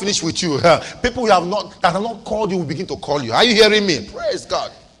 when God finishes with you, people that have not called you will begin to call you. Are you hearing me? Praise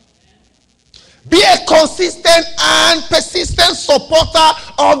God. Be a consistent and persistent supporter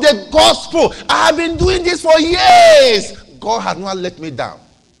of the gospel. I have been doing this for years. God has not let me down.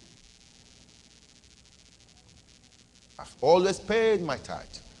 I've always paid my tithe,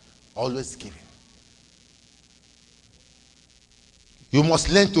 always given. You must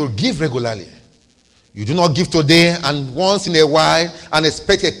learn to give regularly. You do not give today and once in a while and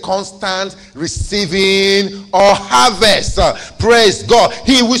expect a constant receiving or harvest. Praise God.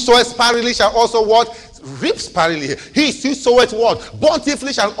 He who soweth sparingly shall also what? Reap sparingly. He who soweth what?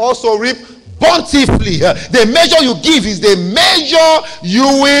 Bountifully shall also reap bountifully. The measure you give is the measure you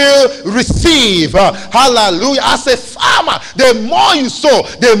will receive. Hallelujah. As a farmer, the more you sow,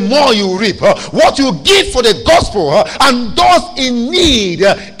 the more you reap. What you give for the gospel and those in need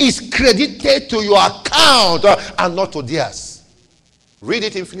is credited to your account and not to theirs. Read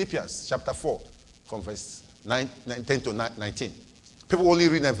it in Philippians chapter 4 from verse 10 to 19. People only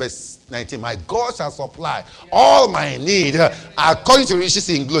read in verse 19. My God shall supply all my need according to riches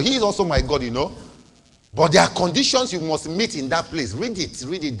in glory. He is also my God, you know. But there are conditions you must meet in that place. Read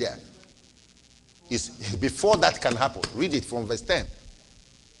it there. It's before that can happen. Read it from verse 10.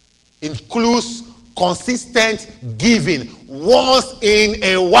 Includes consistent giving once in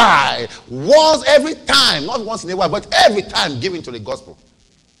a while. Once every time. Not once in a while, but every time giving to the gospel.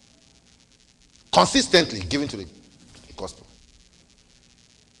 Consistently giving to the gospel.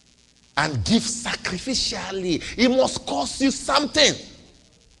 And give sacrificially. It must cost you something.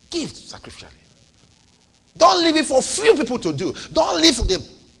 Give sacrificially. Don't leave it for few people to do. Don't leave for the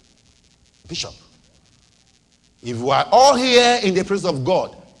bishop. If we are all here in the presence of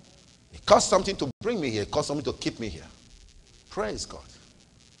God, it costs something to bring me here. It costs something to keep me here. Praise God.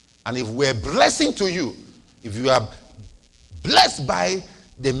 And if we're a blessing to you, if you are blessed by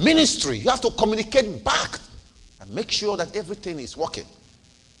the ministry, you have to communicate back and make sure that everything is working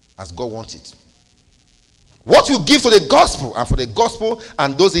as God wants it. What you give to the gospel and for the gospel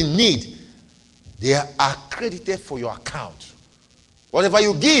and those in need, they are credited for your account. Whatever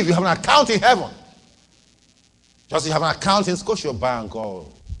you give, you have an account in heaven. Just you have an account in Scotiabank or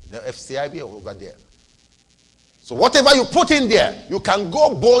the FCIB or over there. So whatever you put in there, you can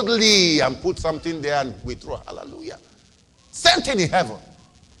go boldly and put something there and withdraw. Hallelujah. Same thing in heaven.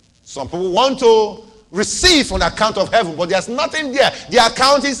 Some people want to receive from the account of heaven, but there's nothing there. The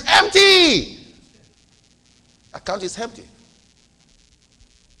account is empty. Account is empty.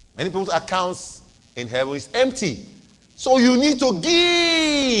 Many people's accounts in heaven is empty. So you need to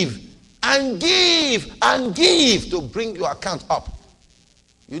give and give and give to bring your account up.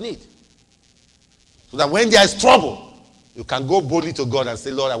 You need. So that when there is trouble, you can go boldly to God and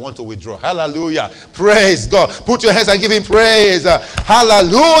say, Lord, I want to withdraw. Hallelujah. Praise God. Put your hands and give him praise.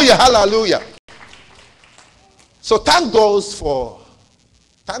 Hallelujah. Hallelujah. So thank God for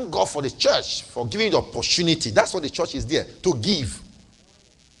the church for giving the opportunity. That's what the church is there, to give.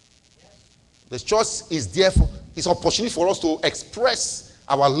 The church is there for it's an opportunity for us to express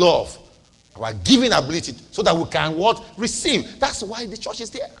our love, our giving ability, so that we can what? Receive. That's why the church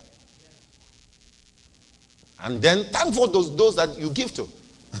is there. And then thank for those that you give to.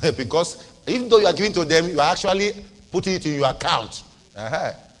 Because even though you are giving to them, you are actually putting it in your account.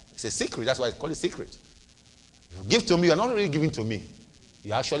 It's a secret. That's why it's called a secret. If you give to me, you're not really giving to me.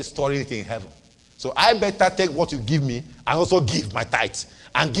 You're actually storing it in heaven. So I better take what you give me and also give my tithe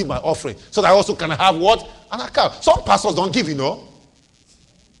and give my offering. So that I also can have what? An account. Some pastors don't give, you know.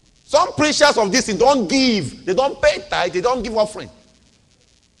 Some preachers of this thing don't give. They don't pay tithe. They don't give offering.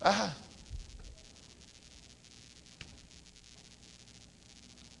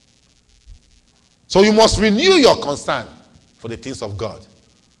 So you must renew your concern for the things of God.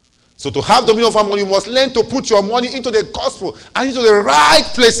 So to have dominion over money, you must learn to put your money into the gospel and into the right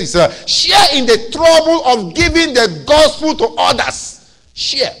places. Share in the trouble of giving the gospel to others.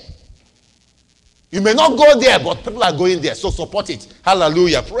 Share. You may not go there, but people are going there. So support it.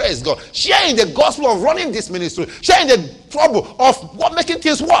 Hallelujah. Praise God. Share in the gospel of running this ministry. Share in the trouble of making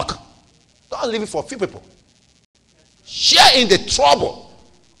things work. Don't leave it for a few people. Share in the trouble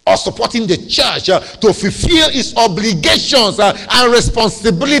of supporting the church to fulfill its obligations and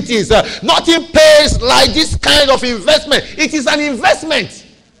responsibilities. Nothing pays like this kind of investment. It is an investment.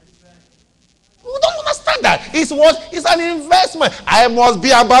 You don't understand that. It's what? It's an investment. I must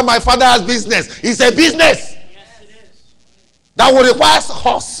be about my father's business. It's a business. Yes, it is. That will require a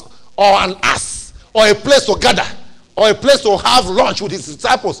horse or an ass or a place to gather or a place to have lunch with his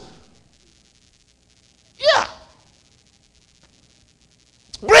disciples. Yeah.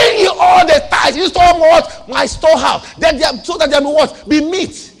 Bring you all the tithes. You store what? My storehouse. So that there may what? Be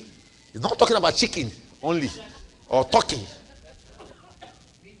meat. He's not talking about chicken only or turkey.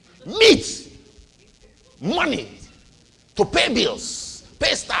 Meat. Money to pay bills,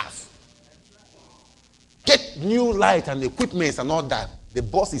 pay staff, get new light and equipment and all that. The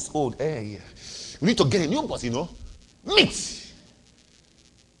boss is old. Yeah. We need to get a new boss, Meat.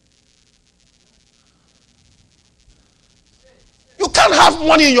 You can't have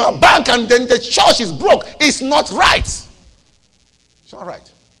money in your bank and then the church is broke. It's not right. It's not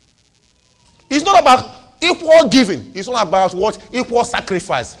right. It's not about equal giving. It's not about what? Equal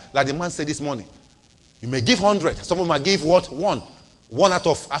sacrifice, like the man said this morning. You may give 100. Someone might give what? One out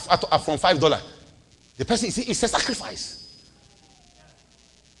of from $5. The person, it's a sacrifice.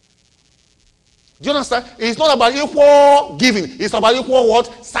 Do you understand? It's not about equal giving. It's about equal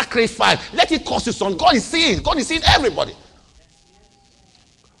what? Sacrifice. Let it cost you something. God is seeing. God is seeing everybody.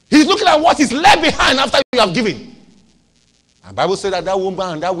 He's looking at what is left behind after you have given. And the Bible said that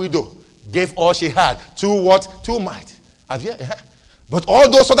woman and that widow gave all she had to what? To might. Have you? But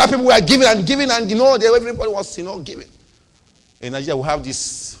all those other people were giving, and everybody was, giving. In Nigeria, we have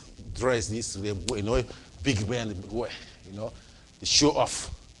this dress, this, big man, the show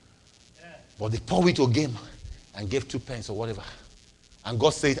off. But they pour it to game and gave 2 pence or whatever. And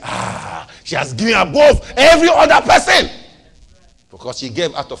God said, she has given above every other person. Because she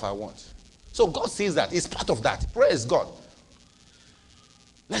gave out of her want. So God sees that. It's part of that. Praise God.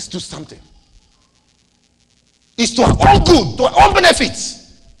 Let's do something. It's to our own good, to our own benefit,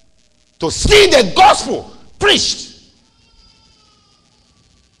 to see the gospel preached.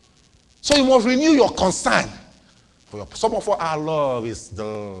 So you must renew your concern. Some of our love is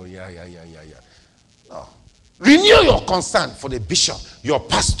no. Renew your concern for the bishop, your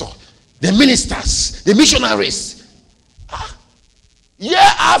pastor, the ministers, the missionaries. Year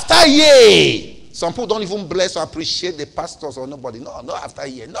after year. Some people don't even bless or appreciate the pastors or nobody. No, after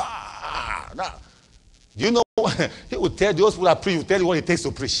year. No. Do you know? He will tell those people that preach, he will tell you what it takes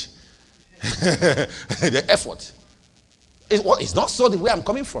to preach. The effort. It's not so the way I'm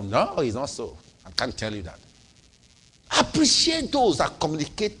coming from. No, it's not so. I can't tell you that. Appreciate those that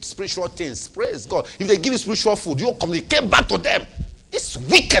communicate spiritual things. Praise God. If they give you spiritual food, you communicate back to them. It's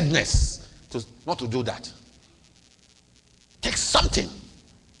wickedness not to do that. Take something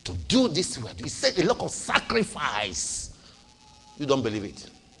to do this word. We say a lot of sacrifice. You don't believe it.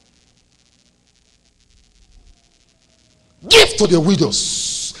 Give to the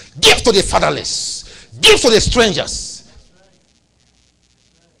widows. Give to the fatherless. Give to the strangers.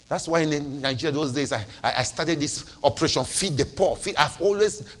 That's why in Nigeria those days I started this operation, Feed the Poor. I've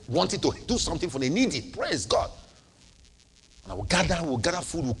always wanted to do something for the needy. Praise God. And we'll gather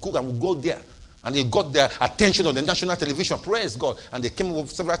food, we'll cook, and we'll go there. And they got their attention on the national television. Praise God. And they came over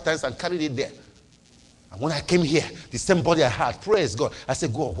several times and carried it there. And when I came here, the same body I had, praise God. I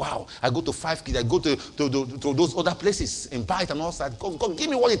said, God, wow. I go to 5 kids. I go to those other places, invite and all that. God, give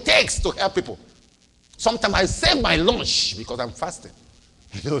me what it takes to help people. Sometimes I save my lunch because I'm fasting.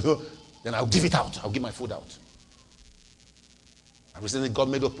 Then I'll give it out. I'll give my food out. And recently God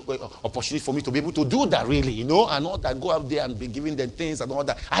made an opportunity for me to be able to do that really, and all that. Go out there and be giving them things and all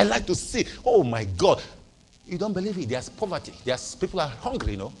that. I like to see, oh my God. You don't believe it. There's poverty. People are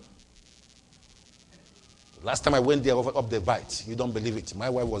hungry, Last time I went there up the bite, you don't believe it. My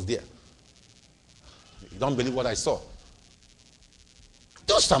wife was there. You don't believe what I saw.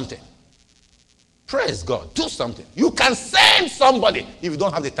 Do something. Praise God. Do something. You can send somebody if you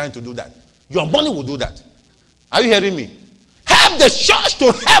don't have the time to do that. Your money will do that. Are you hearing me? Help the church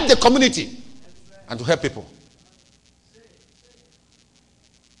to help the community and to help people.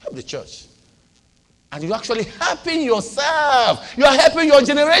 Help the church. And you're actually helping yourself. You are helping your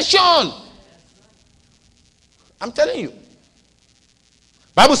generation. I'm telling you.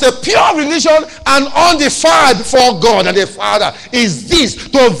 Bible says pure religion and undefiled before God and the Father is this,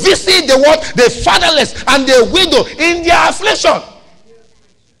 to visit the fatherless and the widow in their affliction.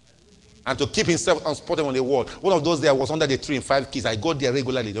 and to keep himself unspotted on the wall. One of those days I was under the tree in 5 Keys. I go there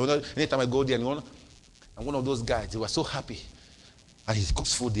regularly. Anytime I go there, and one of those guys, they were so happy. And he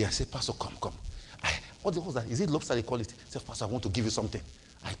cooks food there. I said, Pastor, come. What was that? Is it lobster they call it? He said, Pastor, I want to give you something.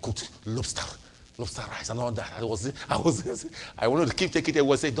 I cooked lobster rice and all that. I wanted to keep taking it. I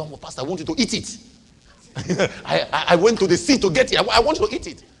was saying, don't, Pastor, I want you to eat it. I went to the sea to get it. I want you to eat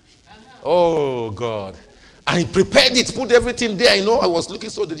it. Oh, God. And he prepared it, put everything there. I was looking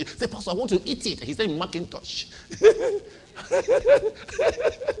so delicious. He said, Pastor, I want to eat it. He said, Macintosh. They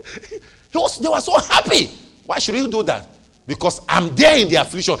were so happy. Why should you do that? Because I'm there in their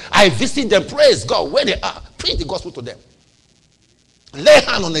affliction. I visit them, praise God, where they are. Preach the gospel to them. Lay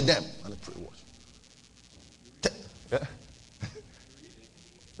hand on them and pray.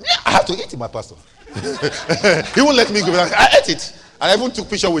 Yeah, I have to eat it, my pastor. He won't let me go. I ate it. And I even took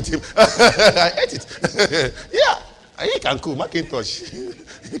picture with him. I ate it. Yeah, he can cook. Macintosh.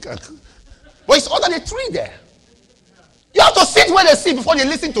 He can cook. But it's under the tree there. You have to sit where they sit before they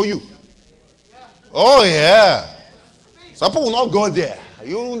listen to you. Oh, yeah. Some people will not go there.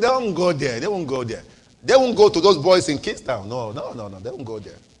 They won't go there. They won't go there. They won't go to those boys in Kingston. No. They won't go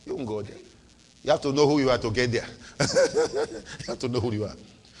there. You won't go there. You have to know who you are to get there. You have to know who you are.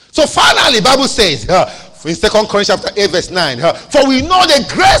 So finally, the Bible says, in 2 Corinthians chapter 8, verse 9, for we know the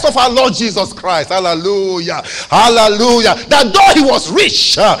grace of our Lord Jesus Christ. Hallelujah. Hallelujah. That though he was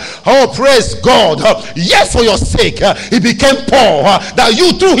rich, praise God, yet for your sake, he became poor, that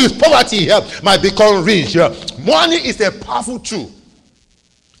you through his poverty might become rich. Money is a powerful tool.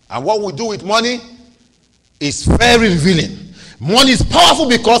 And what we do with money is very revealing. Money is powerful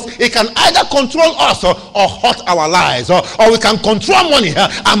because it can either control us or hurt our lives, or we can control money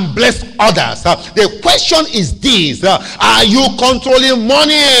and bless others. The question is this: are you controlling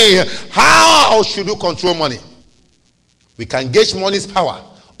money? How should you control money? We can gauge money's power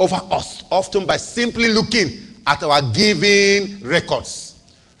over us often by simply looking at our giving records.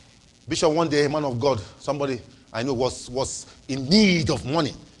 Bishop, one day, a man of God, somebody I know was in need of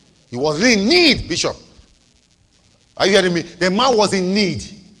money. He was really in need, Bishop. Are you hearing me? The man was in need.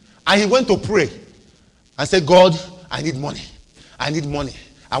 And he went to pray and said, God, I need money. I need money.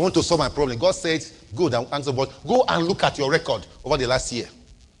 I want to solve my problem. God said, good, answer, but go and look at your record over the last year.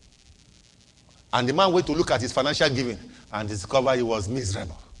 And the man went to look at his financial giving and discovered he was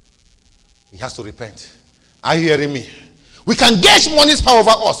miserable. He has to repent. Are you hearing me? We can gauge money's power over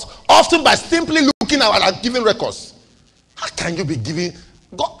us, often by simply looking at our giving records. How can you be giving?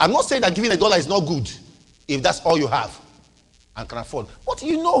 God, I'm not saying that giving $1 is not good, if that's all you have and can afford. But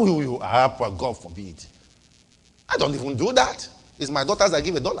you know who you are, but God forbid. I don't even do that. It's my daughters that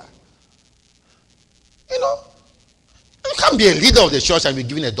give $1. You know, you can't be a leader of the church and be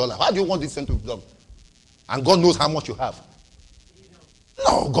giving $1. How do you want this thing to be done? And God knows how much you have.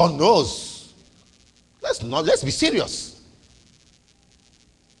 No, God knows. Let's be serious.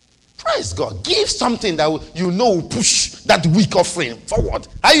 Praise God. Give something that you know will push that weak offering forward.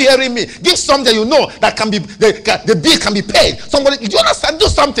 Are you hearing me? Give something you know that can be the bill can be paid. Somebody, do you understand? Do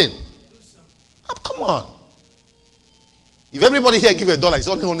something. Oh, come on. If everybody here give $1, it's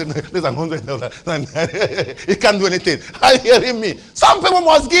only less than $100. It can't do anything. Are you hearing me? Some people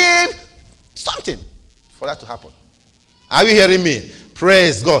must give something for that to happen. Are you hearing me?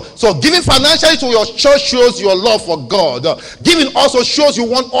 Praise God. So giving financially to your church shows your love for God. Giving also shows you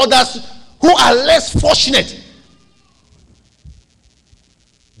want others who are less fortunate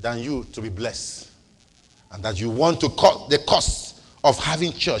than you to be blessed. And that you want to cut the cost of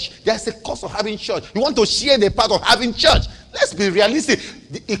having church. There's a cost of having church. You want to share the part of having church. Let's be realistic.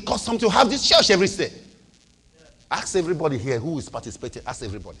 It costs something to have this church every day. Ask everybody here who is participating. Ask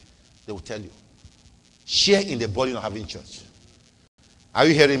everybody. They will tell you. Share in the burden of having church. Are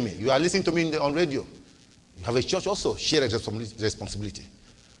you hearing me? You are listening to me on radio. You have a church also. Share a responsibility.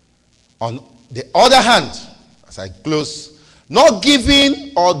 On the other hand, as I close, not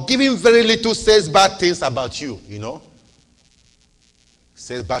giving or giving very little says bad things about you, you know.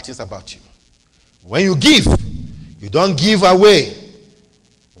 Says bad things about you. When you give, you don't give away.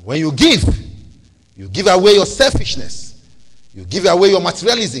 When you give away your selfishness. You give away your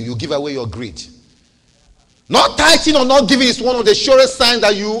materialism. You give away your greed. Not tithing or not giving is one of the surest signs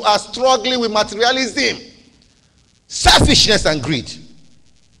that you are struggling with materialism, selfishness, and greed.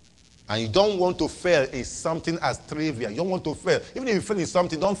 And you don't want to fail in something as trivial. You don't want to fail. Even if you fail in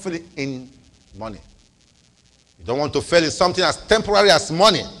something, don't fail in money. You don't want to fail in something as temporary as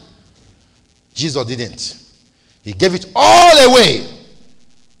money. Jesus didn't. He gave it all away.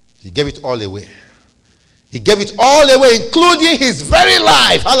 He gave it all away. He gave it all away, including his very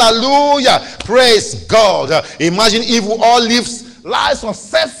life. Hallelujah. Praise God. Imagine if we all lived lives of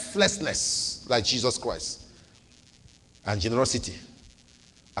selflessness like Jesus Christ and generosity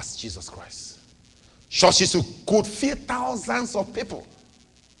as Jesus Christ. Churches who could feed thousands of people,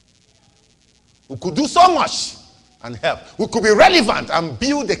 who could do so much and help, who could be relevant and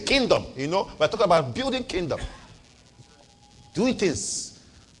build the kingdom. You know, we're talking about building kingdom, doing things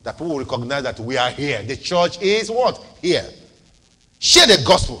that people will recognize that we are here. The church is what? Here. Share the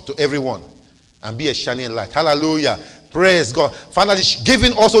gospel to everyone and be a shining light. Hallelujah. Praise God. Finally,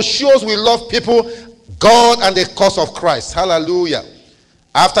 giving also shows we love people, God, and the cause of Christ. Hallelujah.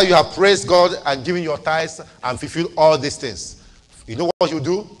 After you have praised God and given your tithes and fulfilled all these things, you know what you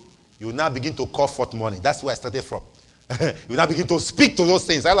do? You now begin to call forth money. That's where I started from. You now begin to speak to those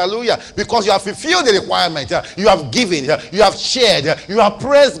things. Hallelujah. Because you have fulfilled the requirement. You have given. You have shared. You have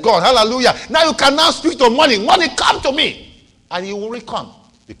praised God. Hallelujah. Now you can now speak to money. Money, come to me. And he will come.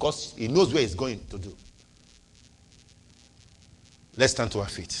 Because he knows where he's going to do. Let's stand to our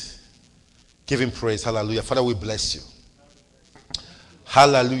feet. Give him praise. Hallelujah. Father, we bless you.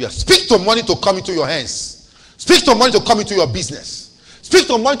 Hallelujah. Speak to money to come into your hands. Speak to money to come into your business. Speak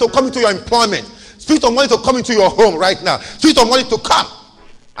to money to come into your employment. Speak to money to come into your home right now. Speak to money to come.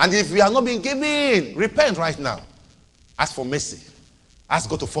 And if we are not being given, repent right now. Ask for mercy. Ask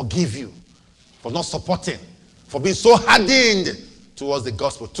God to forgive you for not supporting, for being so hardened towards the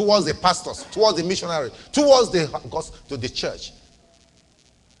gospel, towards the pastors, towards the missionary, towards the gospel, to the church.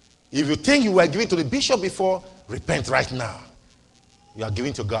 If you think you were giving to the bishop before, repent right now. You are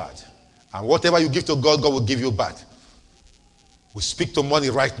giving to God. And whatever you give to God, God will give you back. We speak to money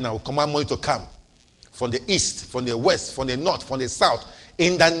right now. We command money to come from the east, from the west, from the north, from the south.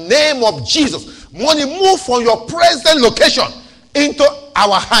 In the name of Jesus, money move from your present location into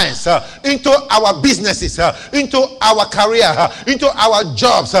our hands, into our businesses, into our career, into our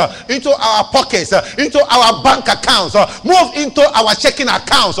jobs, into our pockets, into our bank accounts, move into our checking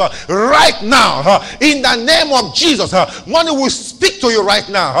accounts right now. In the name of Jesus, money will speak to you right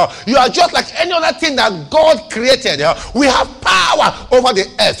now. You are just like any other thing that God created. We have power over the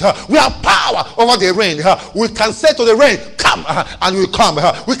earth. We have power over the rain. We can say to the rain, come, and will come.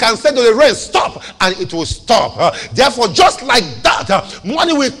 We can say to the rain, stop, and it will stop. Therefore, just like that,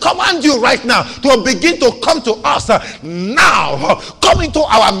 money will command you right now to begin to come to us now. Come into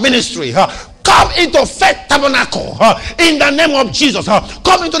our ministry. Come into Faith Tabernacle in the name of Jesus.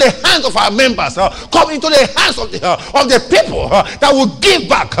 Come into the hands of our members. Come into the hands of the people that will give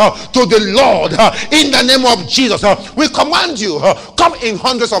back to the Lord in the name of Jesus. We command you, come in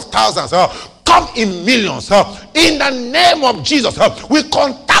hundreds of thousands. Come in millions. In the name of Jesus, we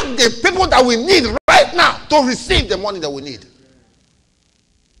contact the people that we need right now to receive the money that we need.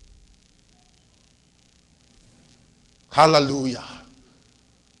 Hallelujah.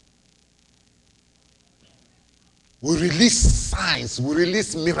 We release signs. We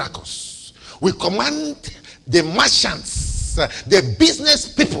release miracles. We command the merchants, the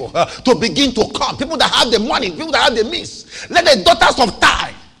business people to begin to come. People that have the money, people that have the means. Let the daughters of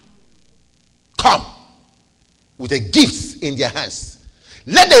Tyre come with the gifts in their hands.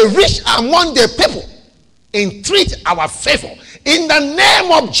 Let the rich among the people entreat our favor. In the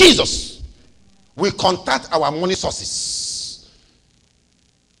name of Jesus, we contact our money sources.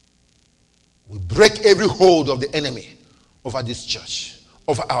 We break every hold of the enemy over this church,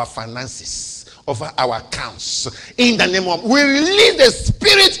 over our finances, over our accounts. In the name of, we release the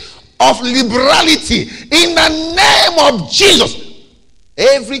spirit of liberality in the name of Jesus.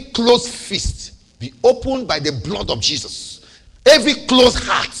 Every closed fist be opened by the blood of Jesus. Every closed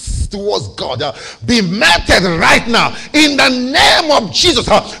heart towards God be melted right now in the name of Jesus.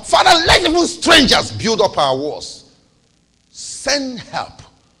 Father, let even strangers build up our walls. Send help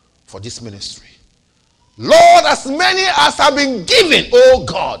for this ministry, Lord. As many as have been given, oh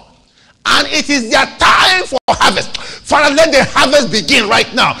God, and it is their time for harvest, Father, let the harvest begin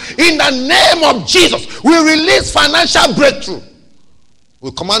right now in the name of Jesus. We release financial breakthrough.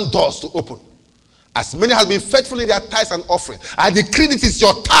 We command doors to open. As many have been faithful in their tithes and offering, I decree it is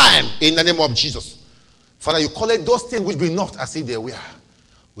your time in the name of Jesus. Father, you call it those things which be not as if they were.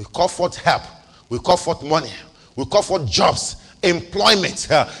 We call forth help. We call forth money. We call forth jobs, employment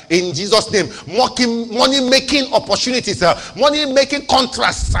in Jesus' name. Money-making opportunities, money-making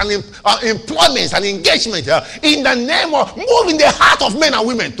contracts and employments and engagement in the name of, move in the heart of men and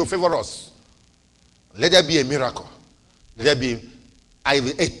women to favor us. Let there be a miracle. Let there be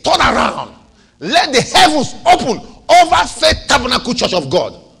a turnaround. Let the heavens open over Faith Tabernacle Church of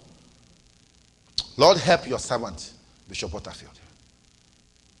God. Lord, help your servant, Bishop Butterfield.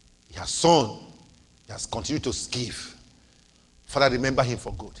 He has sown. He has continued to give. Father, remember him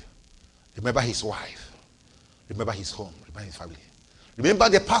for good. Remember his wife. Remember his home. Remember his family. Remember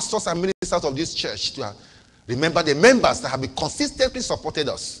the pastors and ministers of this church. Remember the members that have been consistently supported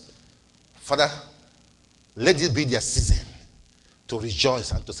us. Father, let this be their season to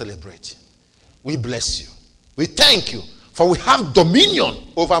rejoice and to celebrate. We bless you. We thank you, for we have dominion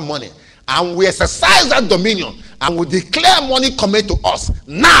over money. And we exercise that dominion. And we declare money coming to us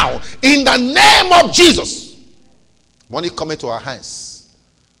now. In the name of Jesus. Money coming to our hands.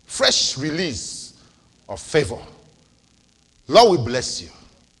 Fresh release of favor. Lord, we bless you.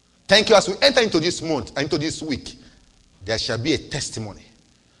 Thank you as we enter into this month, into this week. There shall be a testimony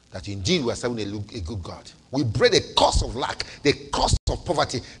that indeed we are serving a good God. We break the curse of lack, the curse of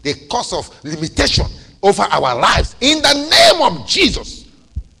poverty, the curse of limitation over our lives. In the name of Jesus.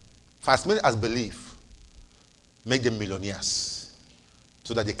 For as many as believe, make them millionaires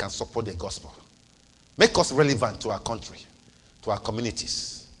so that they can support the gospel. Make us relevant to our country, to our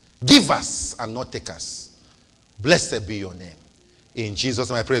communities. Give us and not take us. Blessed be your name. In Jesus'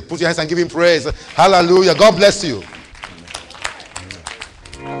 name I pray. Put your hands and give him praise. Hallelujah. God bless you.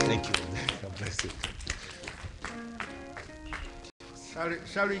 Amen. Thank you. God bless you.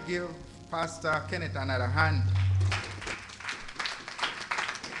 Shall we give Pastor Kenneth another hand?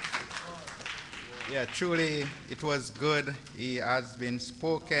 Yeah, truly it was good. He has been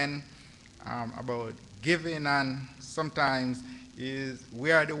spoken about giving, and sometimes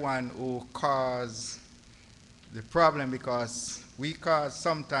we are the one who cause the problem, because we cause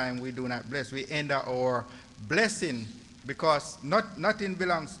sometimes we do not bless. We end our blessing because nothing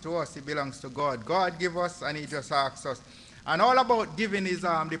belongs to us, it belongs to God. God give us and he just asks us. And all about giving is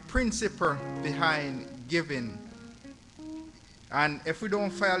the principle behind giving. And if we don't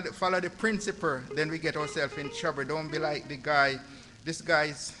follow the principle, then we get ourselves in trouble. Don't be like the guy. This guy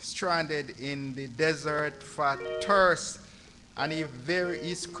is stranded in the desert for thirst. And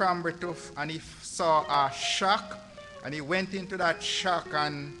he scrambled and he saw a shack. And he went into that shack,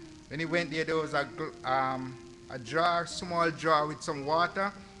 and when he went there was a jar, small jar with some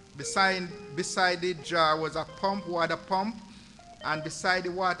water. Beside the jar was a pump, water pump. And beside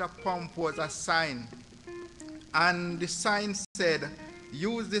the water pump was a sign. And the sign said,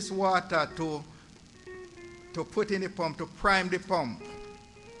 use this water to put in the pump, to prime the pump.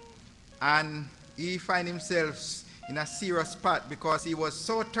 And he found himself in a serious spot because he was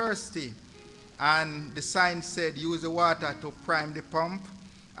so thirsty. And the sign said, use the water to prime the pump,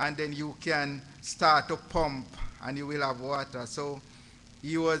 and then you can start to pump and you will have water. So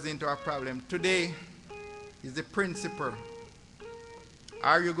he was into a problem. Today is the principle.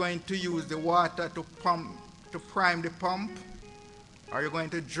 Are you going to use the water to prime the pump? Are you going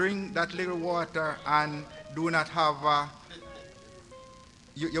to drink that little water and do not have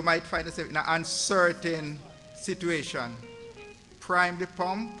you might find yourself in an uncertain situation? Prime the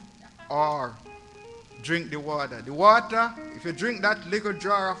pump or drink the water. The water, if you drink that little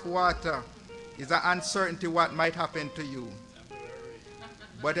jar of water, is an uncertainty what might happen to you.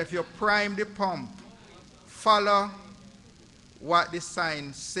 But if you prime the pump, follow what the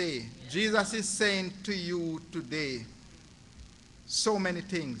signs say. Jesus is saying to you today so many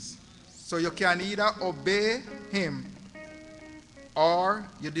things. So you can either obey him or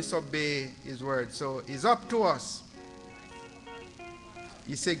you disobey his word. So it's up to us.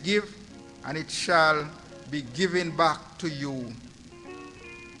 He said, give and it shall be given back to you.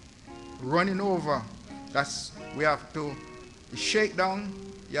 Running over. That's, we have to shake down,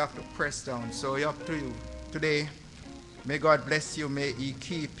 you have to press down. So it's up to you. Today, may God bless you, may he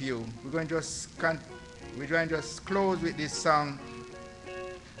keep you. We're going to just close with this song.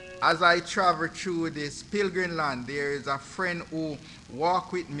 As I travel through this pilgrim land, there is a friend who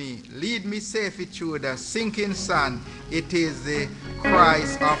walk with me, lead me safely through the sinking sand. It is the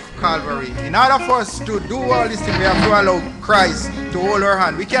Christ of Calvary. In order for us to do all this thing, we have to allow Christ to hold our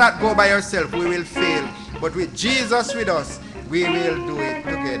hand. We cannot go by ourselves, we will fail. But with Jesus with us, we will do it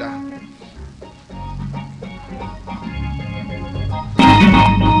together.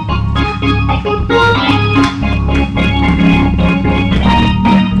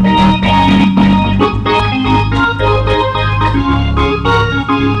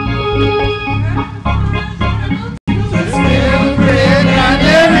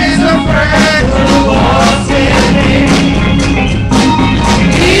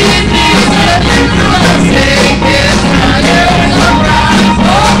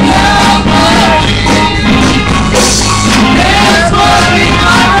 That's what we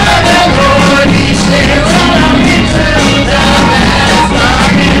are, the Lord is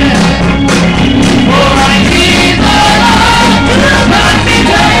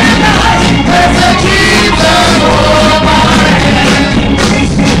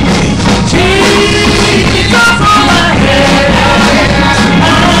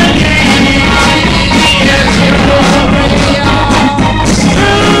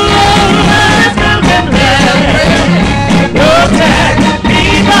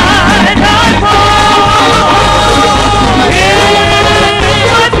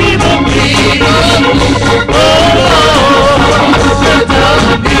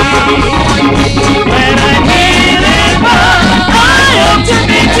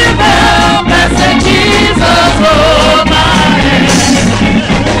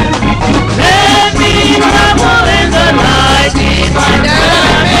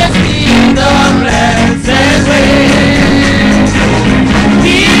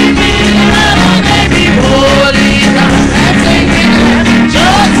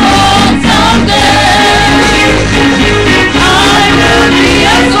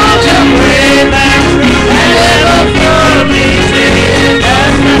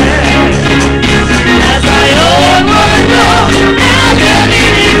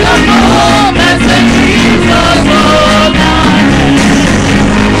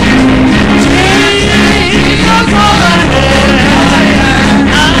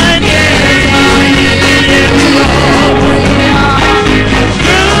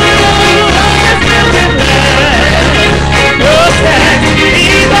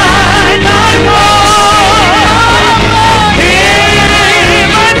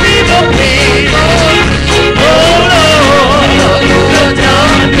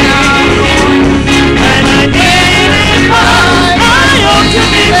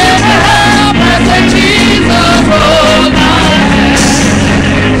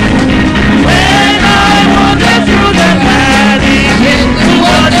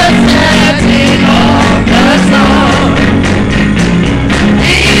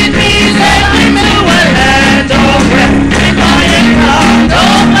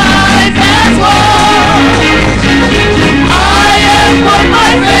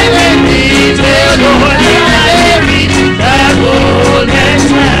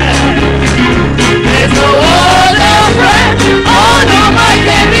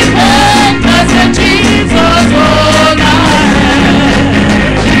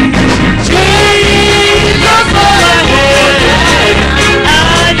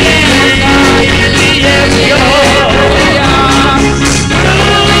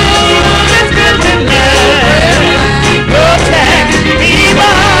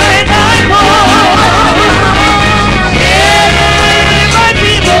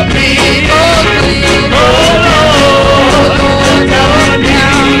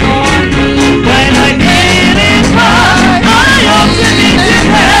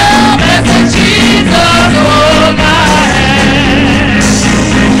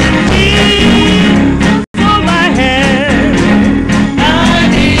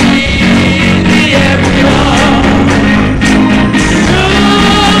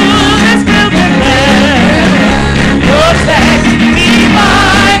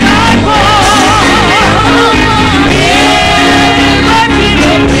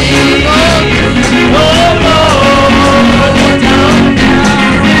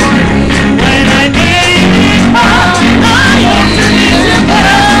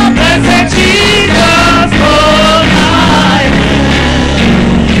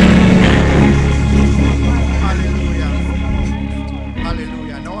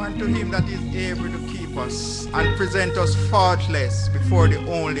unto him that is able to keep us and present us faultless before the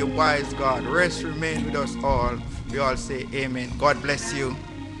only wise God. Rest remain with us all. We all say amen. God bless you.